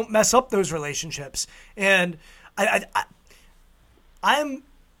 Don't mess up those relationships. And I'm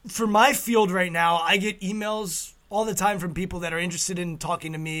for my field right now, I get emails all the time from people that are interested in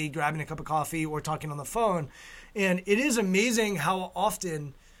talking to me, grabbing a cup of coffee, or talking on the phone. And it is amazing how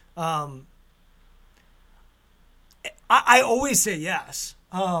often I always say yes.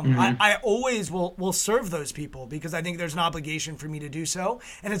 I always will serve those people, because I think there's an obligation for me to do so.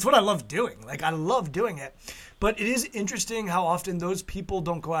 And it's what I love doing. Like, I love doing it. But it is interesting how often those people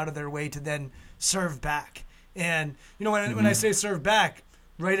don't go out of their way to then serve back. And, when I say serve back,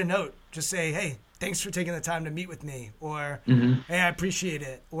 write a note. Just say, hey, thanks for taking the time to meet with me, or hey, I appreciate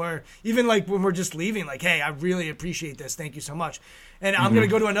it. Or even like when we're just leaving, like, hey, I really appreciate this. Thank you so much. And I'm going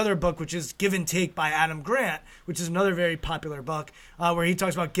to go to another book, which is Give and Take by Adam Grant, which is another very popular book where he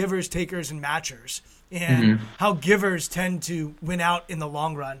talks about givers, takers, and matchers, and how givers tend to win out in the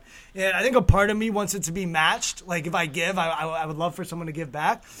long run. And I think a part of me wants it to be matched. Like, if I give, I would love for someone to give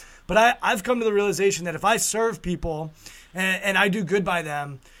back. But I've come to the realization that if I serve people and I do good by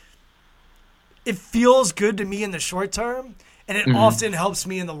them, it feels good to me in the short term, and it often helps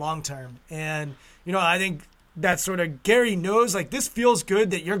me in the long term. And, I think that sort of Gary knows, like, this feels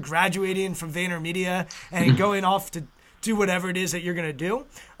good that you're graduating from VaynerMedia and going off to do whatever it is that you're going to do.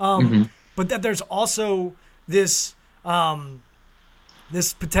 But that there's also this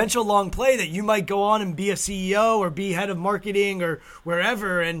potential long play that you might go on and be a CEO or be head of marketing or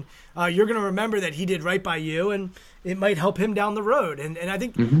wherever, and you're going to remember that he did right by you, and it might help him down the road. And I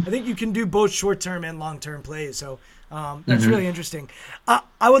think you can do both short-term and long-term plays. So that's really interesting.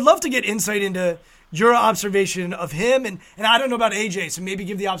 I would love to get insight into your observation of him, and I don't know about AJ, so maybe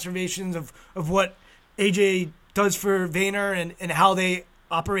give the observations of what AJ does for Vayner and how they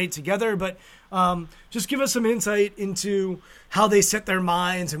operate together. But just give us some insight into how they set their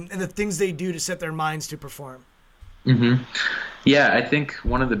minds and the things they do to set their minds to perform. Yeah, I think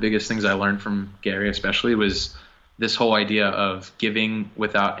one of the biggest things I learned from Gary especially was this whole idea of giving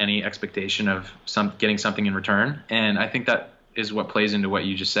without any expectation of getting something in return. And I think that is what plays into what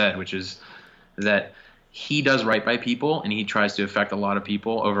you just said, which is that he does right by people and he tries to affect a lot of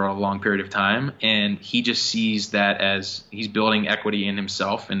people over a long period of time. And he just sees that as he's building equity in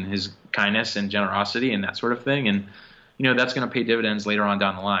himself and his kindness and generosity and that sort of thing. And, that's going to pay dividends later on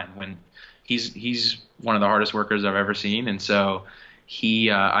down the line when he's one of the hardest workers I've ever seen. And so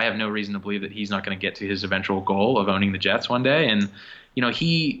I have no reason to believe that he's not going to get to his eventual goal of owning the Jets one day. And,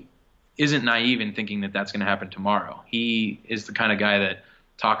 he isn't naive in thinking that that's going to happen tomorrow. He is the kind of guy that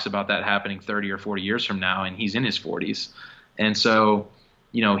talks about that happening 30 or 40 years from now, and he's in his 40s. And so,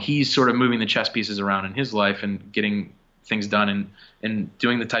 he's sort of moving the chess pieces around in his life and getting things done and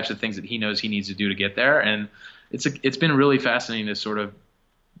doing the types of things that he knows he needs to do to get there. And it's been really fascinating to sort of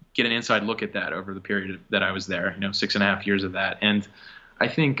get an inside look at that over the period that I was there, 6.5 years of that. And I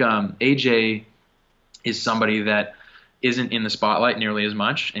think AJ is somebody that isn't in the spotlight nearly as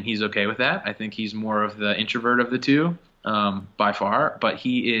much, and he's okay with that. I think he's more of the introvert of the two by far, but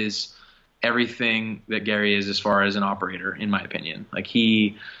he is everything that Gary is as far as an operator, in my opinion. Like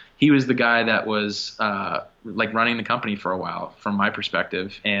he was the guy that was like running the company for a while from my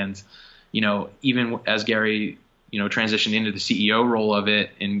perspective. And, even as Gary, transitioned into the CEO role of it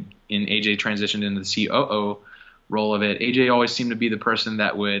and AJ transitioned into the COO role of it, AJ always seemed to be the person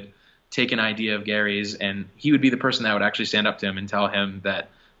that would take an idea of Gary's and he would be the person that would actually stand up to him and tell him that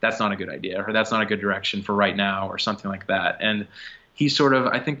that's not a good idea, or that's not a good direction for right now, or something like that. And he sort of,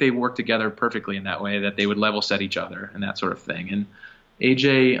 I think they work together perfectly in that way, that they would level set each other and that sort of thing. And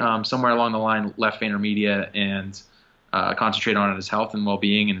AJ, somewhere along the line, left VaynerMedia and concentrated on his health and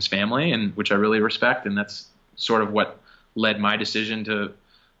well-being and his family, and which I really respect. And that's sort of what led my decision to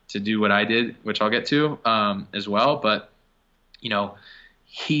do what I did, which I'll get to as well. But, you know,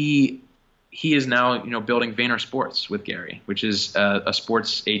 he is now, you know, building Vayner Sports with Gary, which is a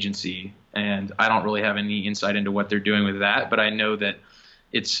sports agency. And I don't really have any insight into what they're doing with that, but I know that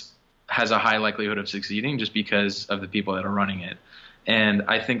has a high likelihood of succeeding just because of the people that are running it. And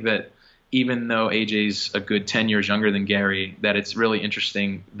I think that even though AJ's a good 10 years younger than Gary, that it's really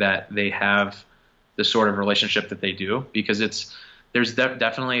interesting that they have the sort of relationship that they do, because there's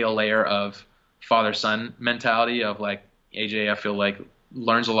definitely a layer of father-son mentality of like AJ, I feel like,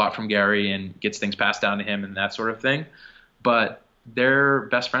 learns a lot from Gary and gets things passed down to him and that sort of thing. But they're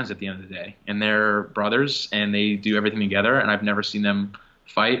best friends at the end of the day, and they're brothers, and they do everything together. And I've never seen them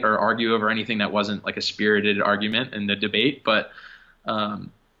fight or argue over anything that wasn't like a spirited argument in the debate. But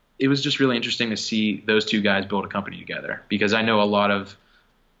it was just really interesting to see those two guys build a company together, because I know a lot of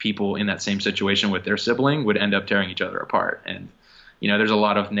people in that same situation with their sibling would end up tearing each other apart. And, you know, there's a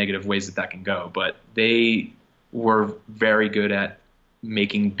lot of negative ways that can go, but they were very good at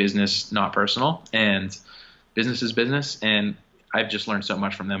making business not personal, and business is business. And I've just learned so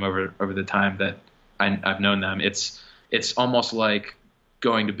much from them over the time that I've known them. It's almost like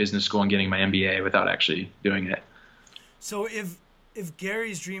going to business school and getting my MBA without actually doing it. So if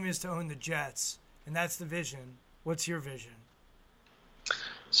Gary's dream is to own the Jets, and that's the vision, what's your vision?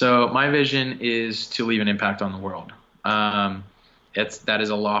 So my vision is to leave an impact on the world. That is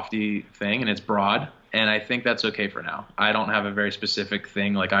a lofty thing, and it's broad, and I think that's okay for now. I don't have a very specific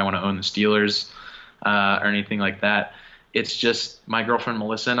thing like I want to own the Steelers or anything like that. It's just my girlfriend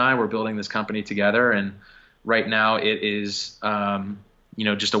Melissa and I were building this company together, and right now it is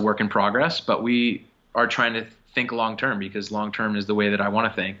just a work in progress, but we are trying to think long term, because long term is the way that I want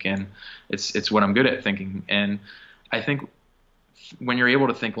to think, and it's what I'm good at thinking. And I think when you're able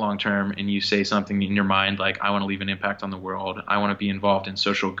to think long term and you say something in your mind like, I want to leave an impact on the world, I want to be involved in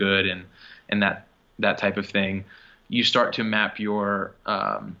social good and that type of thing, you start to map your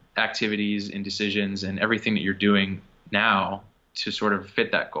activities and decisions and everything that you're doing now to sort of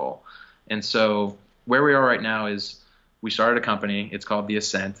fit that goal. And so where we are right now is we started a company. It's called The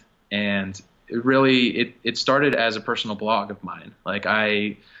Ascent, and it started as a personal blog of mine. Like,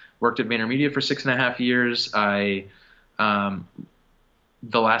 I worked at VaynerMedia for 6.5 years.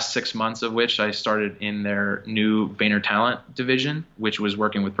 The last 6 months of which I started in their new Vayner Talent division, which was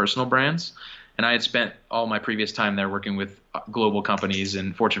working with personal brands. And I had spent all my previous time there working with global companies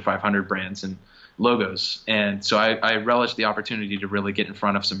and Fortune 500 brands and logos. And so I relished the opportunity to really get in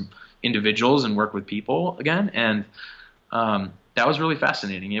front of some individuals and work with people again. And that was really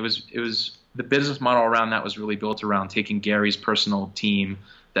fascinating. It was the business model around that was really built around taking Gary's personal team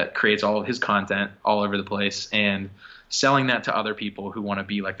that creates all of his content all over the place and selling that to other people who want to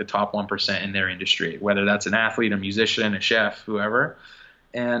be like the top 1% in their industry, whether that's an athlete, a musician, a chef, whoever.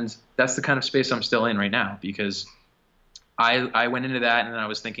 And that's the kind of space I'm still in right now, because I went into that and I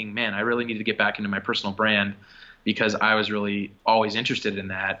was thinking, man, I really need to get back into my personal brand, because I was really always interested in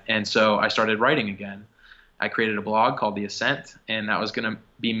that. And so I started writing again. I created a blog called The Ascent, and that was going to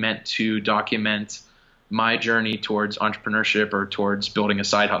be meant to document my journey towards entrepreneurship or towards building a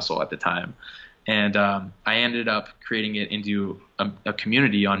side hustle at the time. And I ended up creating it into a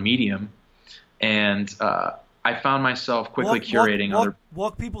community on Medium, and I found myself quickly curating other.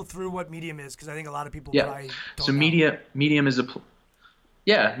 Walk people through what Medium is, because I think a lot of people probably don't so know. Medium is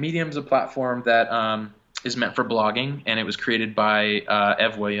a platform that is meant for blogging, and it was created by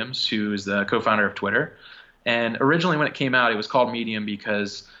Ev Williams, who is the co-founder of Twitter. And originally, when it came out, it was called Medium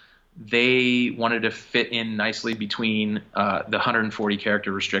because they wanted to fit in nicely between the 140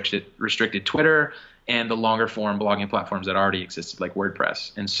 character restricted Twitter and the longer form blogging platforms that already existed, like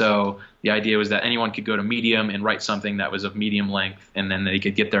WordPress. And so the idea was that anyone could go to Medium and write something that was of medium length, and then they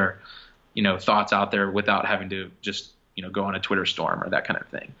could get their, thoughts out there without having to just, go on a Twitter storm or that kind of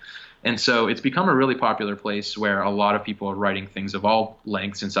thing. And so it's become a really popular place where a lot of people are writing things of all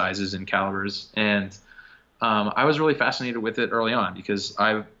lengths and sizes and calibers. And I was really fascinated with it early on, because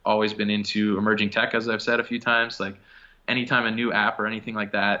I've always been into emerging tech, as I've said a few times. Like, anytime a new app or anything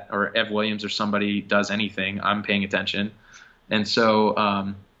like that, or Ev Williams or somebody does anything, I'm paying attention. And so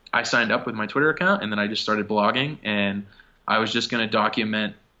I signed up with my Twitter account, and then I just started blogging, and I was just going to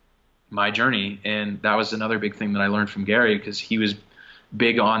document my journey. And that was another big thing that I learned from Gary, because he was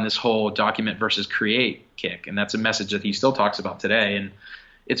big on this whole document versus create kick. And that's a message that he still talks about today. And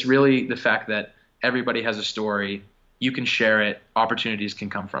it's really the fact that everybody has a story. You can share it. Opportunities can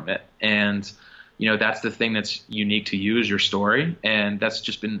come from it. And, that's the thing that's unique to you is your story. And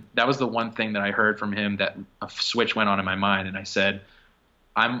that was the one thing that I heard from him that a switch went on in my mind. And I said,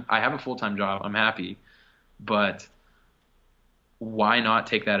 I have a full-time job. I'm happy, but why not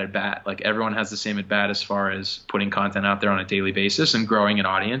take that at bat? Like, everyone has the same at bat as far as putting content out there on a daily basis and growing an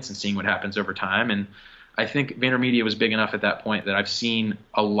audience and seeing what happens over time. And I think VaynerMedia was big enough at that point that I've seen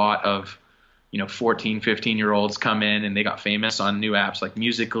a lot of, 14, 15-year-olds come in and they got famous on new apps like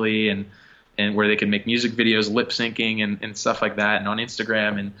Musical.ly and where they can make music videos, lip syncing and stuff like that, and on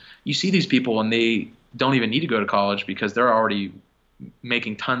Instagram. And you see these people and they don't even need to go to college because they're already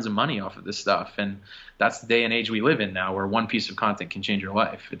making tons of money off of this stuff. And that's the day and age we live in now, where one piece of content can change your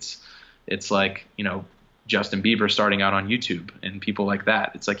life. It's like, Justin Bieber starting out on YouTube and people like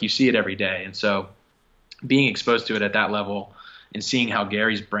that. It's like you see it every day. And so being exposed to it at that level and seeing how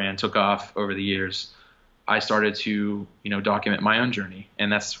Gary's brand took off over the years, I started to, document my own journey.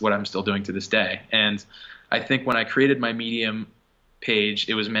 And that's what I'm still doing to this day. And I think when I created my Medium page,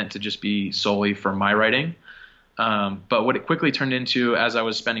 it was meant to just be solely for my writing. But what it quickly turned into as I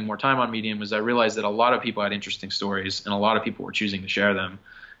was spending more time on Medium was I realized that a lot of people had interesting stories and a lot of people were choosing to share them.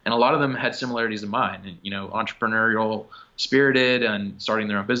 And a lot of them had similarities to mine, entrepreneurial spirited and starting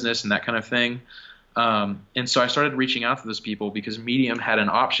their own business and that kind of thing. And so I started reaching out to those people because Medium had an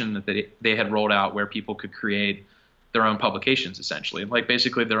option that they had rolled out where people could create their own publications, essentially, like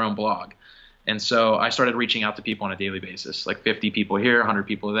basically their own blog. And so I started reaching out to people on a daily basis, like 50 people here, 100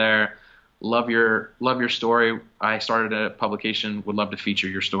 people there. Love your story. I started a publication, would love to feature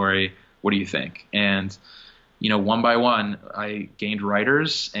your story. What do you think? And, one by one, I gained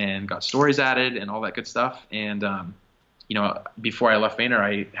writers and got stories added and all that good stuff. And, before I left Vayner,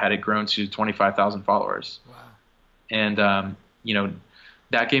 I had it grown to 25,000 followers. Wow. And,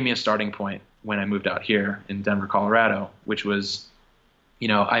 that gave me a starting point when I moved out here in Denver, Colorado, which was,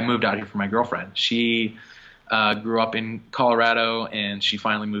 I moved out here for my girlfriend. She grew up in Colorado and she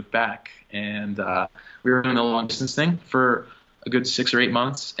finally moved back. And we were doing a long distance thing for a good 6 or 8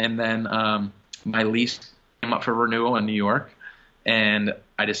 months. And then my lease came up for renewal in New York. And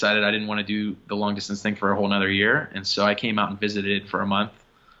I decided I didn't want to do the long distance thing for a whole another year. And so I came out and visited for a month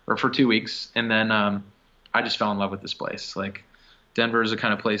or for 2 weeks. And then I just fell in love with this place. Like, Denver is the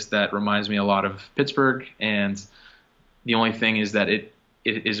kind of place that reminds me a lot of Pittsburgh. And the only thing is that it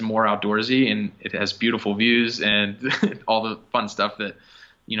is more outdoorsy and it has beautiful views and all the fun stuff that,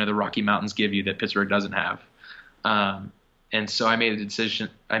 the Rocky Mountains give you that Pittsburgh doesn't have. And so I made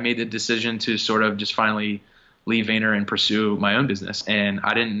the decision to sort of just finally leave Vayner and pursue my own business. And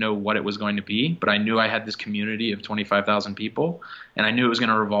I didn't know what it was going to be, but I knew I had this community of 25,000 people and I knew it was going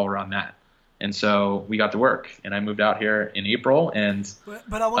to revolve around that. And so we got to work and I moved out here in April. And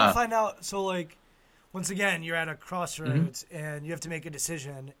but I want to find out. So, like, once again, you're at a crossroads and you have to make a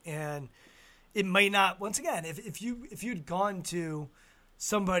decision, and it might not, once again, if you'd gone to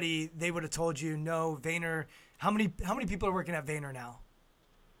somebody, they would have told you, no, Vayner, how many people are working at Vayner now?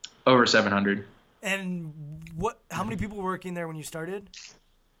 Over 700. And how many people were working there when you started?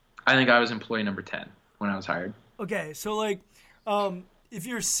 I think I was employee number 10 when I was hired. Okay. So, like, if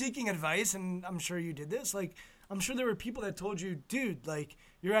you're seeking advice, and I'm sure you did this, like, I'm sure there were people that told you, dude, like,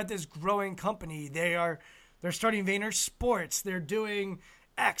 you're at this growing company. They're starting Vayner Sports. They're doing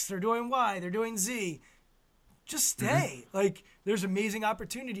X. They're doing Y. They're doing Z. Just stay. Like, there's amazing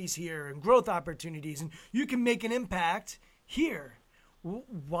opportunities here and growth opportunities, and you can make an impact here.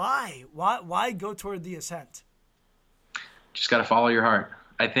 Why go toward the ascent? Just got to follow your heart.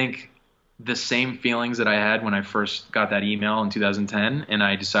 I think the same feelings that I had when I first got that email in 2010 and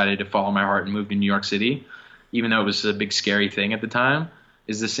I decided to follow my heart and move to New York City, even though it was a big scary thing at the time,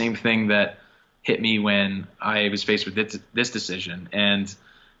 is the same thing that hit me when I was faced with this decision. And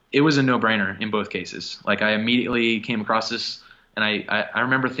it was a no-brainer in both cases. Like, I immediately came across this and I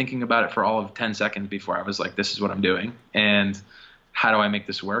remember thinking about it for all of 10 seconds before I was like, this is what I'm doing. And how do I make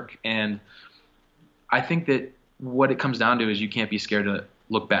this work? And I think that what it comes down to is you can't be scared to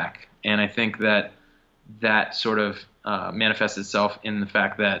look back. And I think that sort of manifests itself in the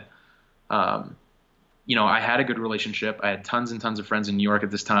fact that, I had a good relationship. I had tons and tons of friends in New York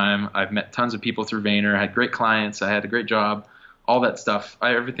at this time. I've met tons of people through Vayner. I had great clients. I had a great job, all that stuff.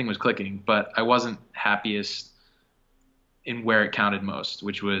 Everything was clicking, but I wasn't happiest in where it counted most,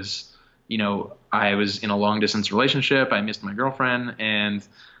 which was, I was in a long distance relationship. I missed my girlfriend and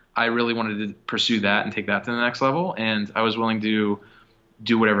I really wanted to pursue that and take that to the next level. And I was willing to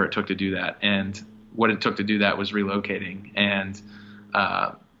do whatever it took to do that. And what it took to do that was relocating. And,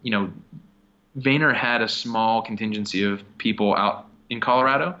 Vayner had a small contingency of people out in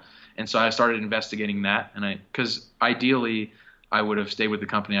Colorado. And so I started investigating that, because ideally I would have stayed with the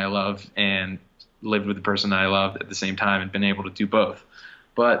company I love and lived with the person that I loved at the same time and been able to do both.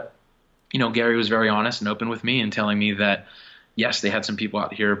 But, Gary was very honest and open with me and telling me that, yes, they had some people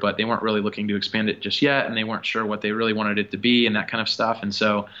out here, but they weren't really looking to expand it just yet, and they weren't sure what they really wanted it to be and that kind of stuff. And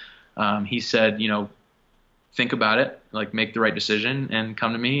so he said, think about it, like make the right decision and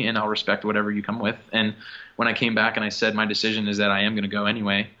come to me and I'll respect whatever you come with. And when I came back and I said my decision is that I am going to go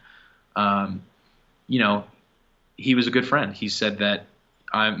anyway, he was a good friend. He said that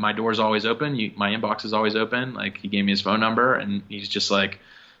my door's always open. My inbox is always open. Like, he gave me his phone number, and he's just like,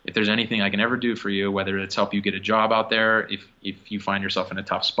 if there's anything I can ever do for you, whether it's help you get a job out there, if you find yourself in a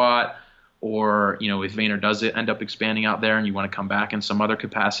tough spot, or, if Vayner does end up expanding out there and you want to come back in some other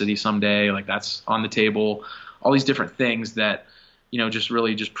capacity someday, like, that's on the table. All these different things that, just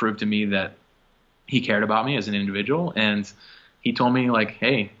really just proved to me that he cared about me as an individual. And he told me, like,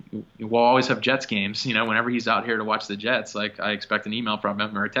 hey, we'll always have Jets games. Whenever he's out here to watch the Jets, like, I expect an email from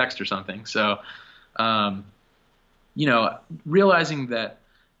him or a text or something. So, realizing that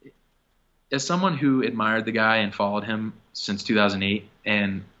as someone who admired the guy and followed him since 2008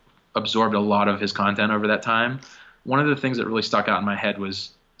 and absorbed a lot of his content over that time, one of the things that really stuck out in my head was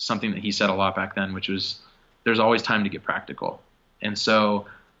something that he said a lot back then, which was, there's always time to get practical. And so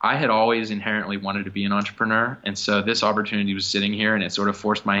I had always inherently wanted to be an entrepreneur. And so this opportunity was sitting here and it sort of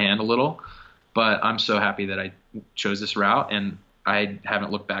forced my hand a little, but I'm so happy that I chose this route and I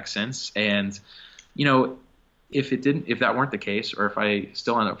haven't looked back since. And, if that weren't the case, or if I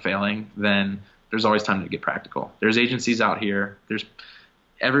still end up failing, then there's always time to get practical. There's agencies out here. There's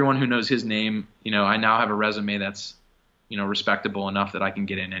everyone who knows his name. I now have a resume that's, respectable enough that I can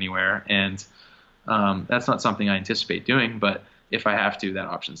get in anywhere. And that's not something I anticipate doing, but if I have to, that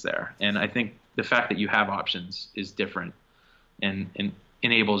option's there. And I think the fact that you have options is different and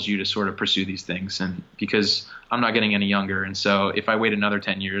enables you to sort of pursue these things. And because I'm not getting any younger, and so if I wait another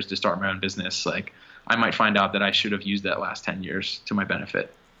 10 years to start my own business, like, I might find out that I should have used that last 10 years to my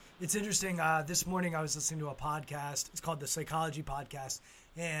benefit. It's interesting. This morning I was listening to a podcast. It's called the Psychology Podcast.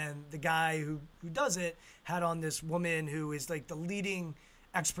 And the guy who does it had on this woman who is like the leading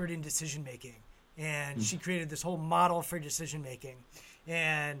expert in decision making. And she created this whole model for decision making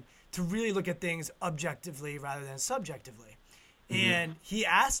and to really look at things objectively rather than subjectively. And he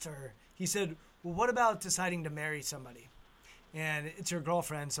asked her, he said, well, what about deciding to marry somebody? And it's your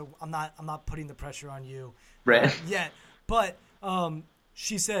girlfriend, so I'm not putting the pressure on you yet. But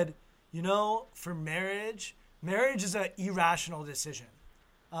she said, for marriage is an irrational decision.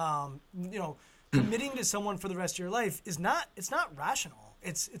 Committing to someone for the rest of your life it's not rational.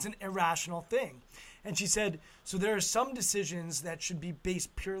 It's an irrational thing. And she said, so there are some decisions that should be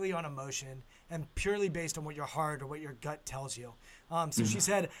based purely on emotion and purely based on what your heart or what your gut tells you. So she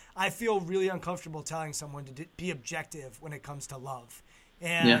said, I feel really uncomfortable telling someone to be objective when it comes to love.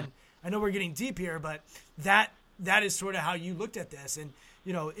 And I know we're getting deep here, but that is sort of how you looked at this. And,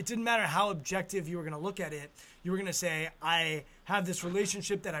 it didn't matter how objective you were going to look at it. You were going to say, I have this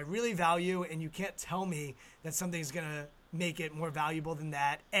relationship that I really value, and you can't tell me that something's going to make it more valuable than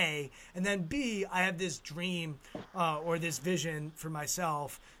that, A. And then B, I have this dream or this vision for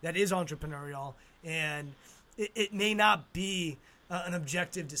myself that is entrepreneurial, and it may not be an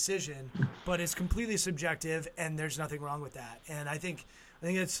objective decision, but it's completely subjective, and there's nothing wrong with that. And I think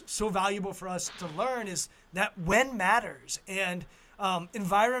it's so valuable for us to learn is that when matters, and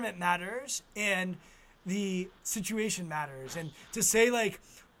environment matters, and the situation matters. And to say like,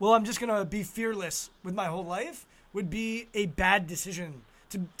 well, I'm just going to be fearless with my whole life would be a bad decision.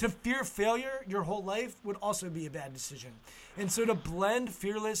 To fear failure your whole life would also be a bad decision. And so to blend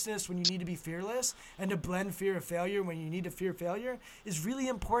fearlessness when you need to be fearless and to blend fear of failure when you need to fear failure is really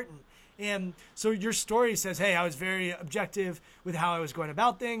important. And so your story says, hey, I was very objective with how I was going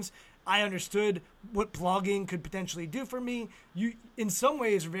about things. I understood what blogging could potentially do for me. You, in some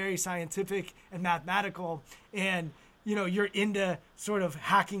ways, are very scientific and mathematical, and you're into sort of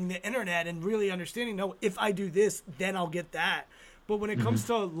hacking the internet and really understanding, no, if I do this, then I'll get that. But when it comes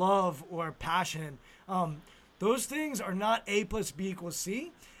to love or passion, those things are not A plus B equals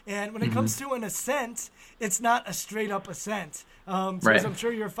C. And when it comes to an ascent, it's not a straight up ascent. As I'm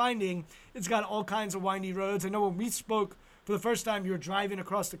sure you're finding, it's got all kinds of windy roads. I know when we spoke for the first time, you were driving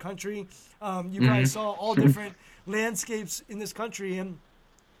across the country. You guys saw all different landscapes in this country. And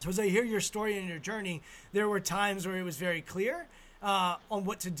so as I hear your story and your journey, there were times where it was very clear on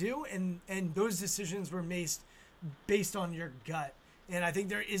what to do. And those decisions were based on your gut. And I think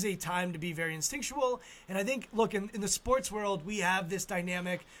there is a time to be very instinctual. And I think, look, in the sports world, we have this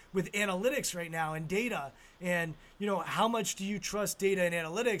dynamic with analytics right now and data. And, how much do you trust data and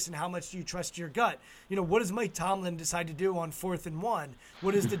analytics, and how much do you trust your gut? What does Mike Tomlin decide to do on 4th and 1?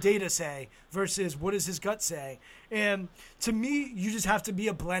 What does the data say versus what does his gut say? And to me, you just have to be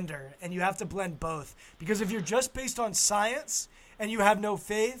a blender, and you have to blend both. Because if you're just based on science and you have no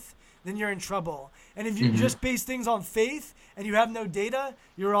faith, then you're in trouble. And if you just base things on faith and you have no data,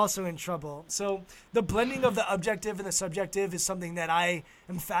 you're also in trouble. So the blending of the objective and the subjective is something that I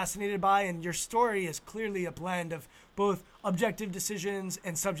am fascinated by, and your story is clearly a blend of both objective decisions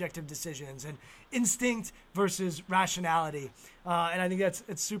and subjective decisions, and instinct versus rationality. And I think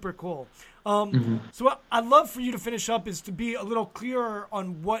it's super cool. So what I'd love for you to finish up is to be a little clearer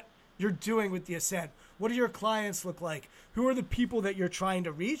on what you're doing with the Ascent. What do your clients look like? Who are the people that you're trying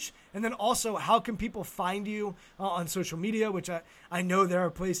to reach? And then also, how can people find you on social media, which I know there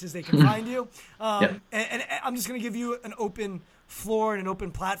are places they can find you. And I'm just going to give you an open floor and an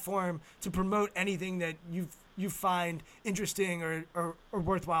open platform to promote anything that you find interesting or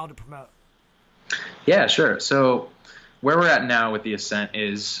worthwhile to promote. Yeah, sure. So where we're at now with the Ascent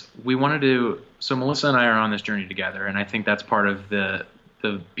is so Melissa and I are on this journey together, and I think that's part of the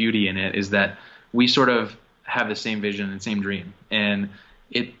beauty in it, is that we sort of have the same vision and same dream. And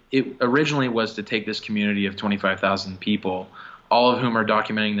it originally was to take this community of 25,000 people, all of whom are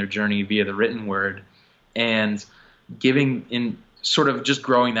documenting their journey via the written word, and sort of just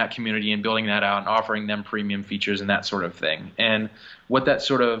growing that community and building that out and offering them premium features and that sort of thing. And what that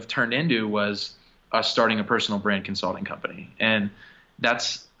sort of turned into was us starting a personal brand consulting company. And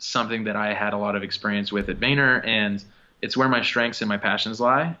that's something that I had a lot of experience with at Vayner, and it's where my strengths and my passions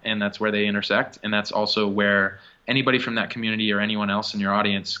lie, and that's where they intersect. And that's also where anybody from that community or anyone else in your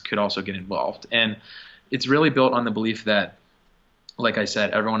audience could also get involved. And it's really built on the belief that, like I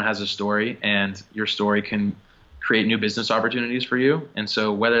said, everyone has a story, and your story can create new business opportunities for you. And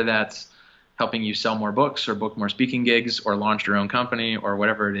so whether that's helping you sell more books or book more speaking gigs or launch your own company or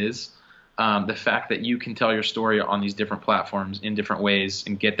whatever it is, the fact that you can tell your story on these different platforms in different ways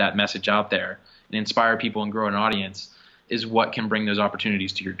and get that message out there and inspire people and grow an audience is what can bring those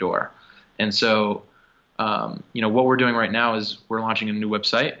opportunities to your door. And so, what we're doing right now is we're launching a new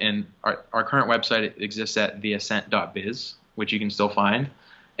website, and our current website exists at theascent.biz, which you can still find.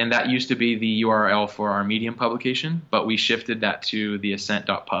 And that used to be the URL for our Medium publication, but we shifted that to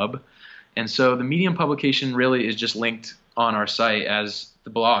theascent.pub. And so the Medium publication really is just linked on our site as the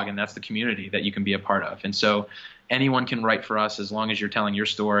blog, and that's the community that you can be a part of. And so anyone can write for us as long as you're telling your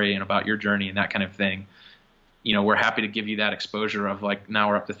story and about your journey and that kind of thing. We're happy to give you that exposure of, like, now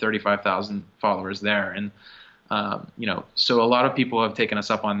we're up to 35,000 followers there. And, so a lot of people have taken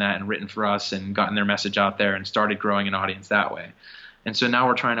us up on that and written for us and gotten their message out there and started growing an audience that way. And so now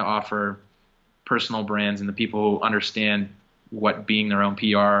we're trying to offer personal brands and the people who understand what being their own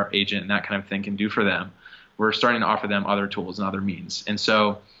PR agent and that kind of thing can do for them. We're starting to offer them other tools and other means. And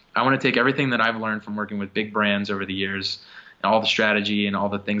so I want to take everything that I've learned from working with big brands over the years and all the strategy and all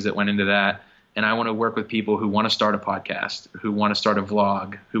the things that went into that, and I want to work with people who want to start a podcast, who want to start a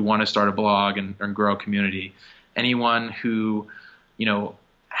vlog, who want to start a blog and grow a community. Anyone who,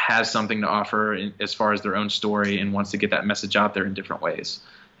 has something to offer as far as their own story and wants to get that message out there in different ways.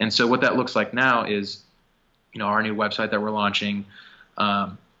 And so what that looks like now is, our new website that we're launching.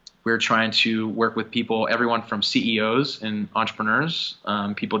 We're trying to work with people, everyone from CEOs and entrepreneurs,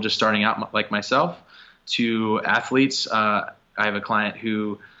 people just starting out like myself, to athletes. I have a client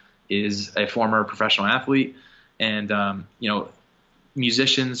who is a former professional athlete, and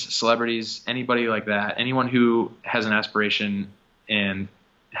musicians, celebrities, anybody like that, anyone who has an aspiration and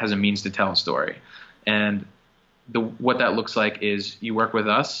has a means to tell a story. And what that looks like is you work with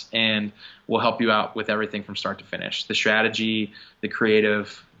us, and we'll help you out with everything from start to finish: the strategy, the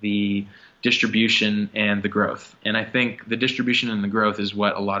creative, the distribution, and the growth. And I think the distribution and the growth is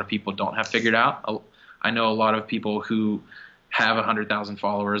what a lot of people don't have figured out. I know a lot of people who have 100,000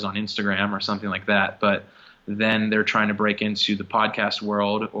 followers on Instagram or something like that, but then they're trying to break into the podcast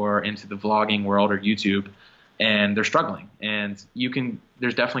world or into the vlogging world or YouTube, and they're struggling. And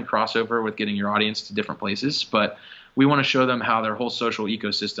there's definitely crossover with getting your audience to different places, but we want to show them how their whole social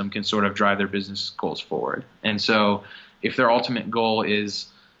ecosystem can sort of drive their business goals forward. And so if their ultimate goal is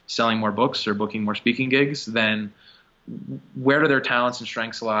selling more books or booking more speaking gigs, then where do their talents and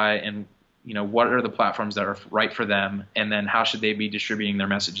strengths lie, and what are the platforms that are right for them, and then how should they be distributing their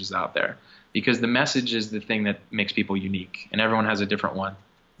messages out there? Because the message is the thing that makes people unique, and everyone has a different one.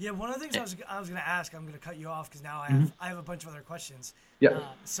 Yeah, one of the things I was going to ask, I'm going to cut you off because now I have a bunch of other questions. Yeah.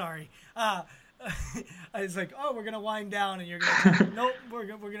 Sorry. I was like, oh, we're gonna wind down, and you're gonna nope, we're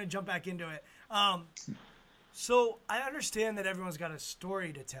gonna jump back into it. So I understand that everyone's got a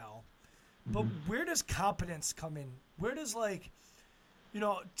story to tell, but where does competence come in? Where does, like,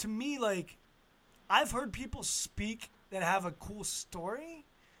 to me, like, I've heard people speak that have a cool story,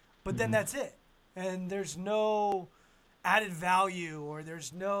 but then that's it, and there's no added value, or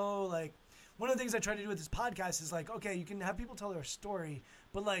there's no, like, one of the things I try to do with this podcast is, like, okay, you can have people tell their story,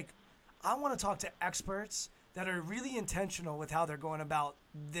 but, like, I want to talk to experts that are really intentional with how they're going about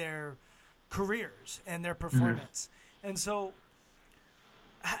their careers and their performance. And so,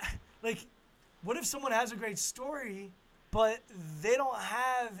 like, what if someone has a great story, but they don't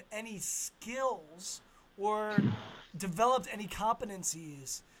have any skills or developed any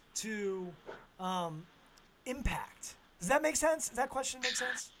competencies to impact? Does that make sense? Does that question make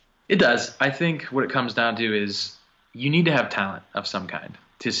sense? It does. I think what it comes down to is you need to have talent of some kind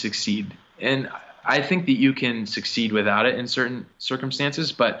to succeed. And I think that you can succeed without it in certain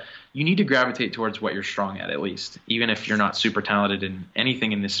circumstances, but you need to gravitate towards what you're strong at least, even if you're not super talented in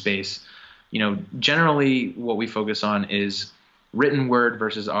anything in this space. Generally what we focus on is written word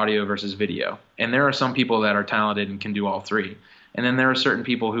versus audio versus video. And there are some people that are talented and can do all three. And then there are certain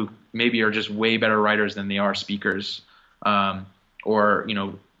people who maybe are just way better writers than they are speakers, or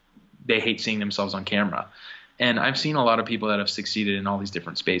they hate seeing themselves on camera. And I've seen a lot of people that have succeeded in all these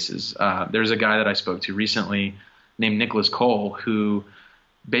different spaces. There's a guy that I spoke to recently named Nicholas Cole, who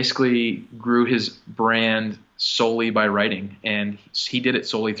basically grew his brand solely by writing. And he did it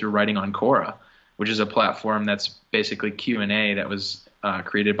solely through writing on Quora, which is a platform that's basically Q&A that was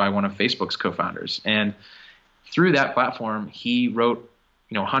created by one of Facebook's co-founders. And through that platform, he wrote,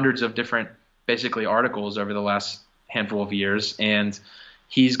 hundreds of different basically articles over the last handful of years. And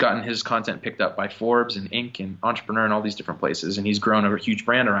he's gotten his content picked up by Forbes and Inc. and Entrepreneur and all these different places, and he's grown a huge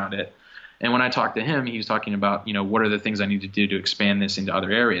brand around it. And when I talked to him, he was talking about, what are the things I need to do to expand this into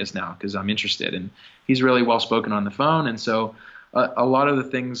other areas now, because I'm interested. And he's really well spoken on the phone. And so a lot of the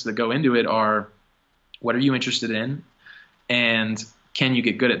things that go into it are, what are you interested in? And can you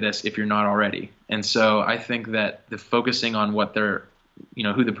get good at this if you're not already? And so I think that the focusing on what they're,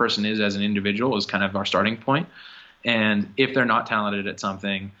 who the person is as an individual is kind of our starting point. And if they're not talented at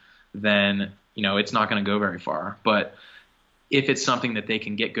something, then, it's not going to go very far. But if it's something that they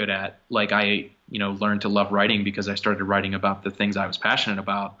can get good at, like I, learned to love writing because I started writing about the things I was passionate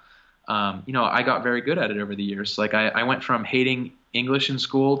about, I got very good at it over the years. Like I went from hating English in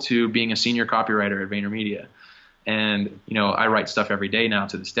school to being a senior copywriter at VaynerMedia. And, I write stuff every day now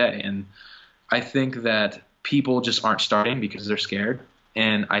to this day. And I think that people just aren't starting because they're scared.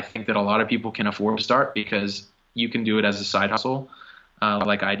 And I think that a lot of people can afford to start because you can do it as a side hustle,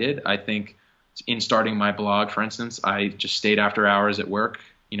 like I did. I think in starting my blog, for instance, I just stayed after hours at work,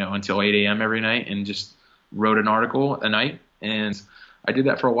 until 8 a.m. every night and just wrote an article a night. And I did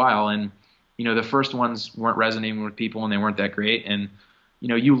that for a while. And, the first ones weren't resonating with people and they weren't that great. And,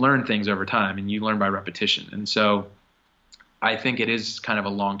 you learn things over time and you learn by repetition. And so I think it is kind of a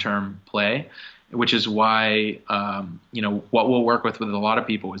long-term play, which is why, what we'll work with a lot of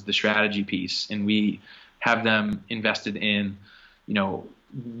people is the strategy piece. And we have them invested in,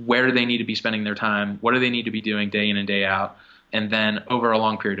 where do they need to be spending their time? What do they need to be doing day in and day out? And then over a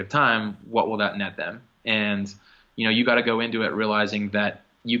long period of time, what will that net them? And, you got to go into it realizing that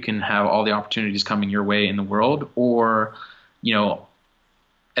you can have all the opportunities coming your way in the world, or,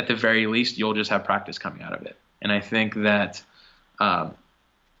 at the very least, you'll just have practice coming out of it. And I think that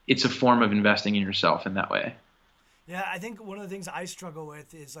it's a form of investing in yourself in that way. Yeah, I think one of the things I struggle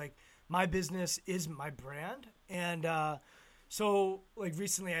with is, like, my business is my brand. And so, like,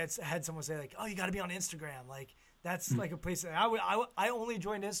 recently I had someone say, like, oh, you got to be on Instagram. Like, that's like a place that I only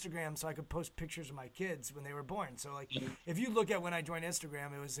joined Instagram so I could post pictures of my kids when they were born. So, like, if you look at when I joined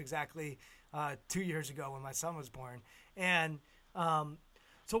Instagram, it was exactly 2 years ago when my son was born. And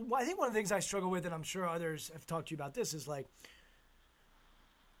so I think one of the things I struggle with, and I'm sure others have talked to you about this, is, like,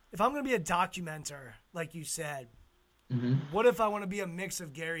 if I'm going to be a documenter, like you said, what if I want to be a mix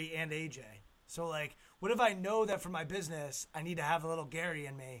of Gary and AJ? So, like, what if I know that for my business, I need to have a little Gary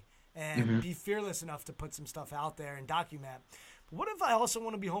in me and be fearless enough to put some stuff out there and document? But what if I also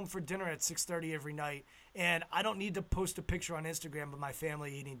want to be home for dinner at 6:30 every night and I don't need to post a picture on Instagram of my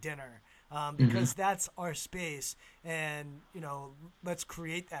family eating dinner because that's our space, and, let's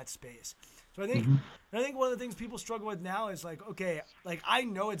create that space. So I think one of the things people struggle with now is, like, okay, like, I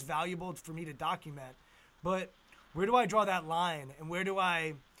know it's valuable for me to document, but where do I draw that line, and where do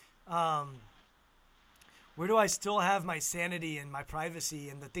I still have my sanity and my privacy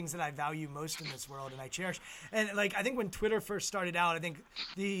and the things that I value most in this world and I cherish? And, like, I think when Twitter first started out, I think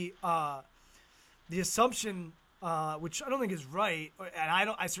the the assumption, which I don't think is right,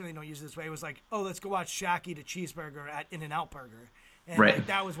 and I certainly don't use it this way, was like, oh, let's go watch Shaq eat a cheeseburger at In-N-Out Burger. And Right. like,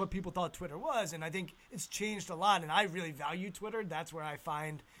 that was what people thought Twitter was. And I think it's changed a lot. And I really value Twitter. That's where I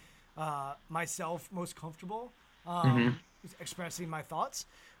find myself most comfortable expressing my thoughts.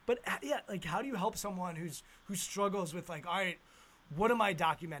 But yeah, like, how do you help someone who struggles with like, all right, what am I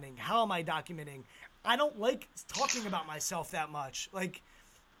documenting? How am I documenting? I don't like talking about myself that much. Like,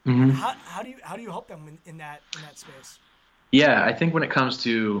 how do you help them in that space? Yeah, I think when it comes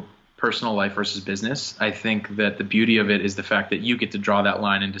to personal life versus business, I think that the beauty of it is the fact that you get to draw that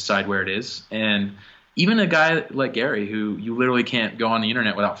line and decide where it is. And even a guy like Gary, who you literally can't go on the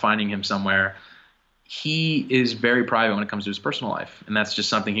internet without finding him somewhere, he is very private when it comes to his personal life. And that's just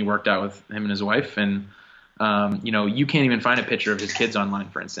something he worked out with him and his wife. And, you can't even find a picture of his kids online,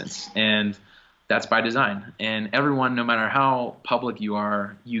 for instance. And that's by design. And everyone, no matter how public you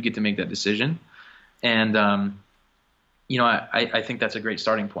are, you get to make that decision. And, I think that's a great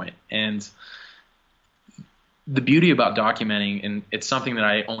starting point. And the beauty about documenting, and it's something that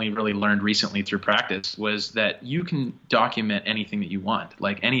I only really learned recently through practice, was that you can document anything that you want.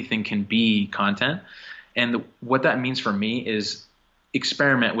 Like, anything can be content. And what that means for me is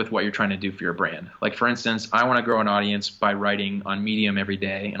experiment with what you're trying to do for your brand. Like, for instance, I want to grow an audience by writing on Medium every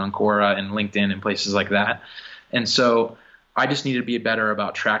day and on Quora and LinkedIn and places like that. And so I just need to be better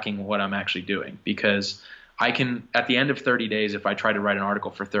about tracking what I'm actually doing, because I can, at the end of 30 days, if I try to write an article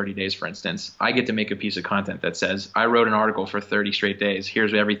for 30 days, for instance, I get to make a piece of content that says, I wrote an article for 30 straight days.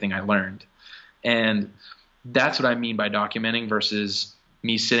 Here's everything I learned. And that's what I mean by documenting versus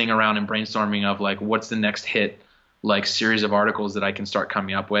me sitting around and brainstorming of like, what's the next hit, like, series of articles that I can start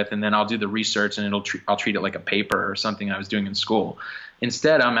coming up with. And then I'll do the research and I'll treat it like a paper or something I was doing in school.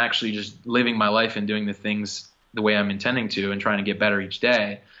 Instead, I'm actually just living my life and doing the things the way I'm intending to and trying to get better each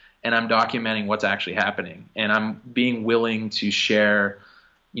day. And I'm documenting what's actually happening. And I'm being willing to share,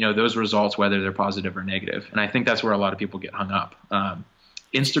 those results, whether they're positive or negative. And I think that's where a lot of people get hung up.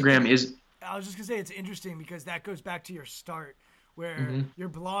 Instagram is... I was just going to say, it's interesting because that goes back to your start where you're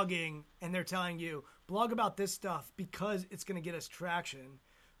blogging and they're telling you, blog about this stuff because it's going to get us traction,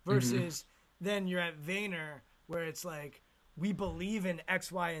 versus then you're at Vayner where it's like, we believe in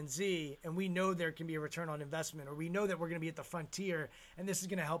X, Y, and Z, and we know there can be a return on investment, or we know that we're going to be at the frontier, and this is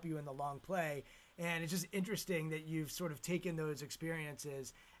going to help you in the long play. And it's just interesting that you've sort of taken those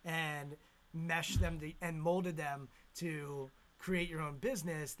experiences and meshed them and molded them to create your own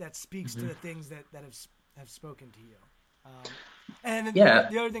business that speaks to the things that have spoken to you. And then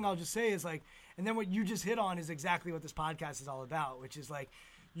the other thing I'll just say is like, and then what you just hit on is exactly what this podcast is all about, which is like,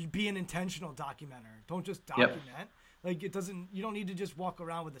 you be an intentional documenter. Don't just document. Like, you don't need to just walk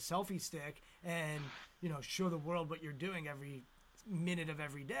around with a selfie stick and, show the world what you're doing every minute of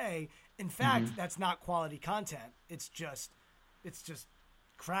every day. In fact, that's not quality content. It's just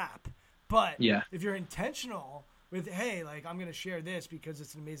crap. But if you're intentional with, hey, like, I'm going to share this because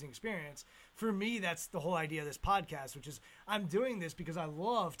it's an amazing experience. For me, that's the whole idea of this podcast, which is I'm doing this because I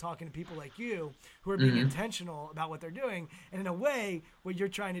love talking to people like you who are being intentional about what they're doing. And in a way, what you're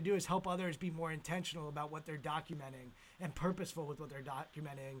trying to do is help others be more intentional about what they're documenting and purposeful with what they're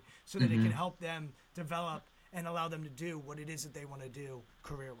documenting so that it can help them develop and allow them to do what it is that they want to do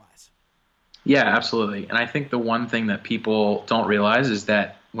career-wise. Yeah, absolutely. And I think the one thing that people don't realize is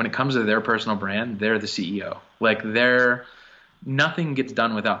that when it comes to their personal brand, they're the CEO. Like, nothing gets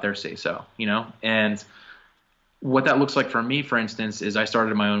done without their say-so, And what that looks like for me, for instance, is I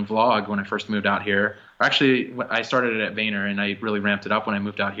started my own vlog when I first moved out here. Actually, I started it at Vayner, and I really ramped it up when I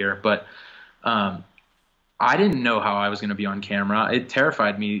moved out here. But I didn't know how I was going to be on camera. It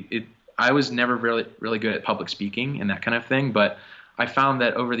terrified me. I was never really good at public speaking and that kind of thing. But I found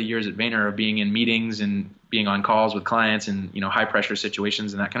that over the years at Vayner, of being in meetings and being on calls with clients and high pressure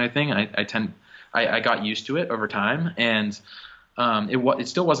situations and that kind of thing, I got used to it over time. And it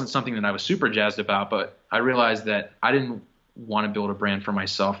still wasn't something that I was super jazzed about, but I realized that I didn't want to build a brand for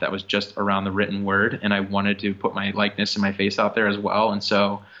myself that was just around the written word, and I wanted to put my likeness and my face out there as well. And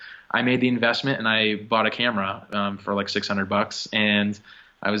so I made the investment and I bought a camera for like $600, and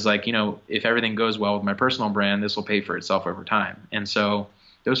I was like, if everything goes well with my personal brand, this will pay for itself over time. And so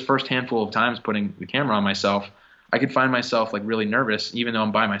those first handful of times putting the camera on myself, I could find myself like really nervous, even though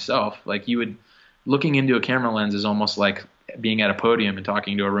I'm by myself. Like, looking into a camera lens is almost like being at a podium and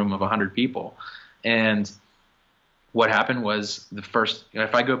talking to a room of 100 people. And what happened was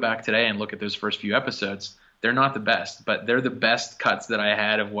if I go back today and look at those first few episodes, they're not the best, but they're the best cuts that I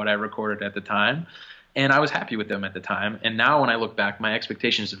had of what I recorded at the time. And I was happy with them at the time. And now when I look back, my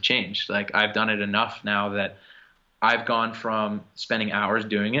expectations have changed. Like, I've done it enough now that I've gone from spending hours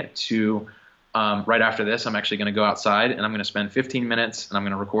doing it to right after this, I'm actually going to go outside and I'm going to spend 15 minutes and I'm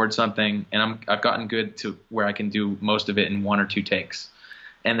going to record something. And I've gotten good to where I can do most of it in 1 or 2 takes.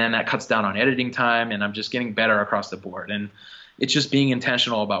 And then that cuts down on editing time, and I'm just getting better across the board. And it's just being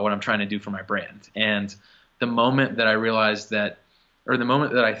intentional about what I'm trying to do for my brand. And the moment that I realized that, or the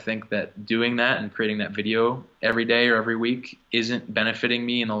moment that I think that doing that and creating that video every day or every week isn't benefiting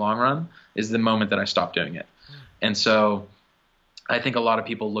me in the long run, is the moment that I stopped doing it. And so I think a lot of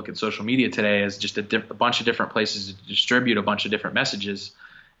people look at social media today as just a bunch of different places to distribute a bunch of different messages.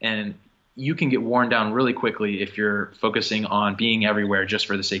 And you can get worn down really quickly if you're focusing on being everywhere just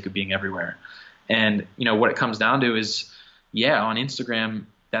for the sake of being everywhere. And, what it comes down to is, on Instagram,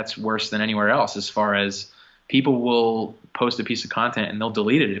 that's worse than anywhere else, as far as people will post a piece of content and they'll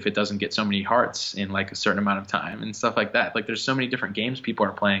delete it if it doesn't get so many hearts in like a certain amount of time and stuff like that. Like, there's so many different games people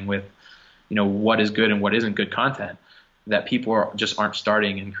are playing with, what is good and what isn't good content, that people aren't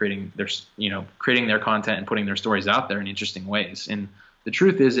starting and creating their content and putting their stories out there in interesting ways. And the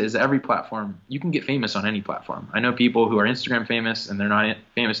truth is every platform, you can get famous on any platform. I know people who are Instagram famous and they're not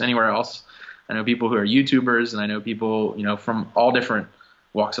famous anywhere else. I know people who are YouTubers, and I know people, from all different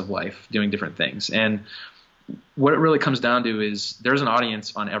walks of life doing different things. And what it really comes down to is there's an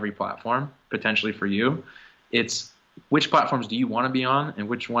audience on every platform potentially for you. It's which platforms do you want to be on, and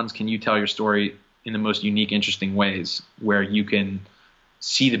which ones can you tell your story in the most unique, interesting ways where you can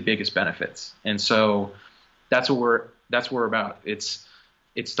see the biggest benefits. And so that's what we're about.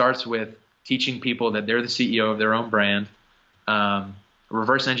 It starts with teaching people that they're the CEO of their own brand,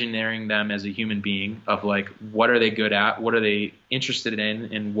 reverse engineering them as a human being of like, what are they good at? What are they interested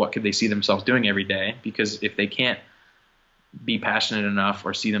in? And what could they see themselves doing every day? Because if they can't be passionate enough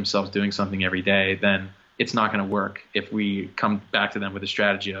or see themselves doing something every day, then it's not going to work if we come back to them with a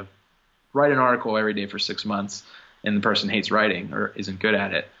strategy of write an article every day for 6 months and the person hates writing or isn't good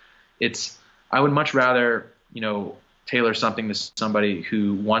at it. I would much rather, tailor something to somebody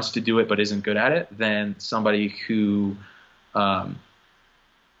who wants to do it but isn't good at it than somebody who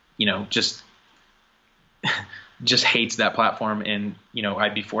just hates that platform, and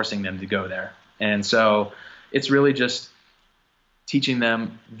I'd be forcing them to go there. And so it's really just teaching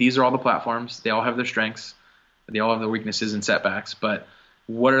them these are all the platforms. They all have their strengths, they all have their weaknesses and setbacks, but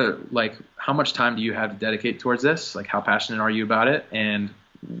how much time do you have to dedicate towards this? Like, how passionate are you about it? And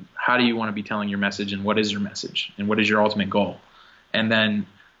how do you want to be telling your message, and what is your message, and what is your ultimate goal? And then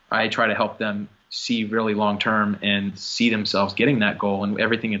I try to help them see really long term and see themselves getting that goal and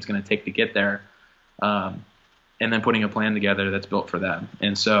everything it's going to take to get there, and then putting a plan together that's built for them.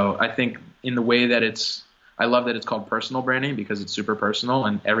 And so I think in the way that I love that it's called personal branding, because it's super personal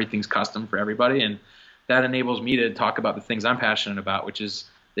and everything's custom for everybody. And that enables me to talk about the things I'm passionate about, which is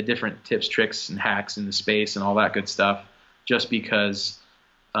the different tips, tricks, and hacks in the space and all that good stuff, just because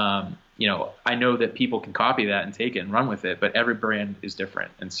I know that people can copy that and take it and run with it, but every brand is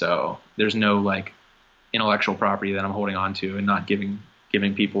different. And so there's no like intellectual property that I'm holding on to and not giving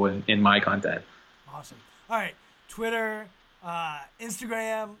people in my content. Awesome. All right. Twitter,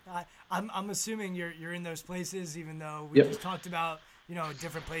 Instagram, I'm assuming you're in those places, even though we just talked about,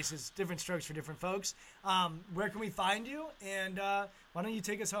 different places, different strokes for different folks. Where can we find you? And why don't you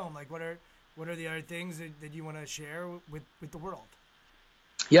take us home? Like, what are the other things that you want to share with the world?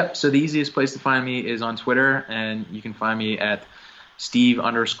 Yep. So the easiest place to find me is on Twitter, and you can find me at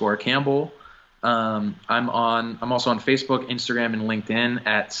Steve_Campbell. I'm also on Facebook, Instagram, and LinkedIn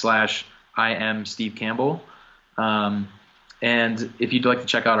at /IM Steve Campbell. And if you'd like to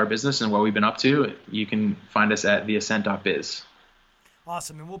check out our business and what we've been up to, you can find us at theascent.biz.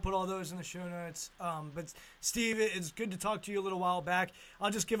 Awesome. And we'll put all those in the show notes. But Steve, it's good to talk to you a little while back.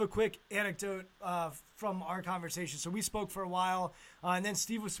 I'll just give a quick anecdote from our conversation. So we spoke for a while, and then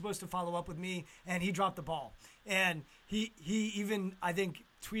Steve was supposed to follow up with me, and he dropped the ball. And he even, I think,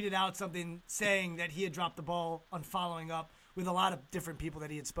 tweeted out something saying that he had dropped the ball on following up with a lot of different people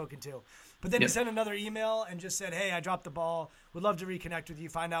that he had spoken to. But then he sent another email and just said, hey, I dropped the ball. Would love to reconnect with you,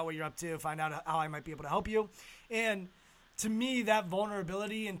 find out what you're up to, find out how I might be able to help you. And to me, that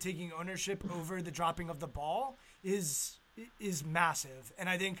vulnerability and taking ownership over the dropping of the ball is massive. And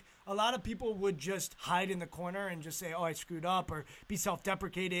I think a lot of people would just hide in the corner and just say, oh, I screwed up, or be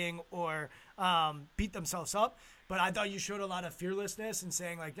self-deprecating, or beat themselves up. But I thought you showed a lot of fearlessness in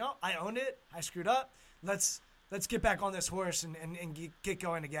saying, like, no, I owned it. I screwed up. Let's get back on this horse and get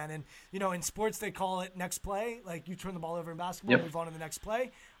going again. And, in sports, they call it next play. Like, you turn the ball over in basketball, move on to the next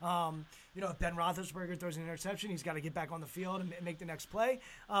play. If Ben Roethlisberger throws an interception, he's got to get back on the field and make the next play.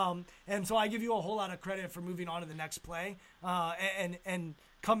 And so I give you a whole lot of credit for moving on to the next play and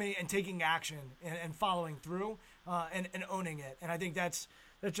coming and taking action and following through and owning it. And I think that's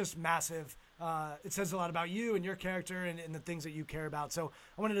just massive it says a lot about you and your character and the things that you care about. So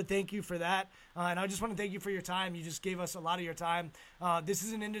I wanted to thank you for that. And I just want to thank you for your time. You just gave us a lot of your time. This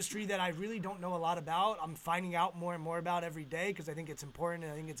is an industry that I really don't know a lot about. I'm finding out more and more about every day because I think it's important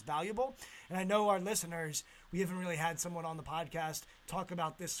and I think it's valuable. And I know our listeners, we haven't really had someone on the podcast talk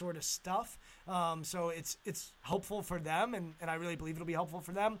about this sort of stuff. So it's helpful for them, and I really believe it'll be helpful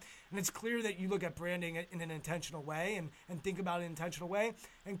for them. And it's clear that you look at branding in an intentional way and think about it in an intentional way.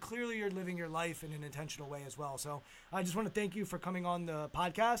 And clearly you're living your life in an intentional way as well. So I just want to thank you for coming on the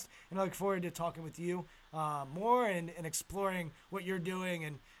podcast, and I look forward to talking with you more and exploring what you're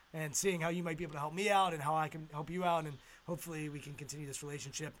doing and seeing how you might be able to help me out and how I can help you out. And hopefully we can continue this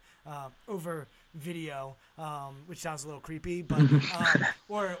relationship over video, which sounds a little creepy, but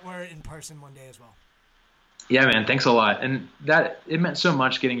or in person one day as well. Yeah, man, thanks a lot. And that it meant so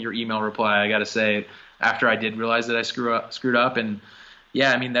much getting your email reply, I got to say, after I did realize that I screwed up. And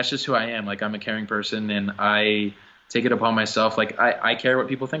yeah, I mean, that's just who I am. Like, I'm a caring person, and I take it upon myself. Like, I care what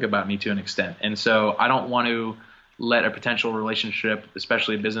people think about me to an extent. And so I don't want to let a potential relationship,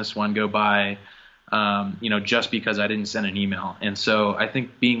 especially a business one, go by, just because I didn't send an email. And so I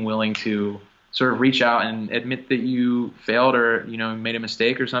think being willing to sort of reach out and admit that you failed or, made a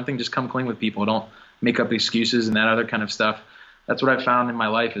mistake or something, just come clean with people. Don't make up excuses and that other kind of stuff. That's what I've found in my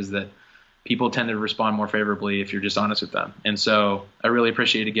life, is that people tend to respond more favorably if you're just honest with them. And so I really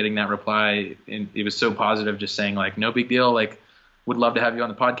appreciated getting that reply. And it was so positive, just saying like, no big deal. Like, would love to have you on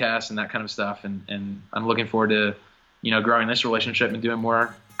the podcast and that kind of stuff. And I'm looking forward to, growing this relationship and doing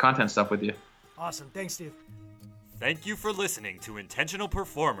more content stuff with you. Awesome. Thanks, Steve. Thank you for listening to Intentional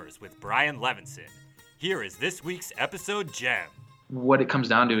Performers with Brian Levinson. Here is this week's episode gem. What it comes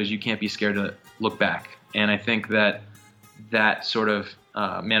down to is you can't be scared to look back. And I think that sort of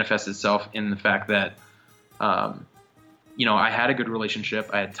manifests itself in the fact that, I had a good relationship.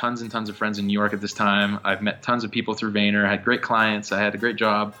 I had tons and tons of friends in New York at this time. I've met tons of people through Vayner. I had great clients. I had a great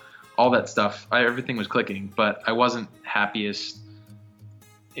job, all that stuff. Everything was clicking, but I wasn't happiest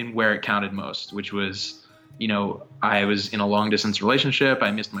in where it counted most, which was, I was in a long distance relationship.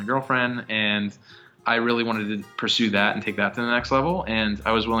 I missed my girlfriend, and I really wanted to pursue that and take that to the next level. And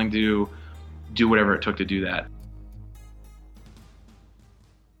I was willing to do whatever it took to do that.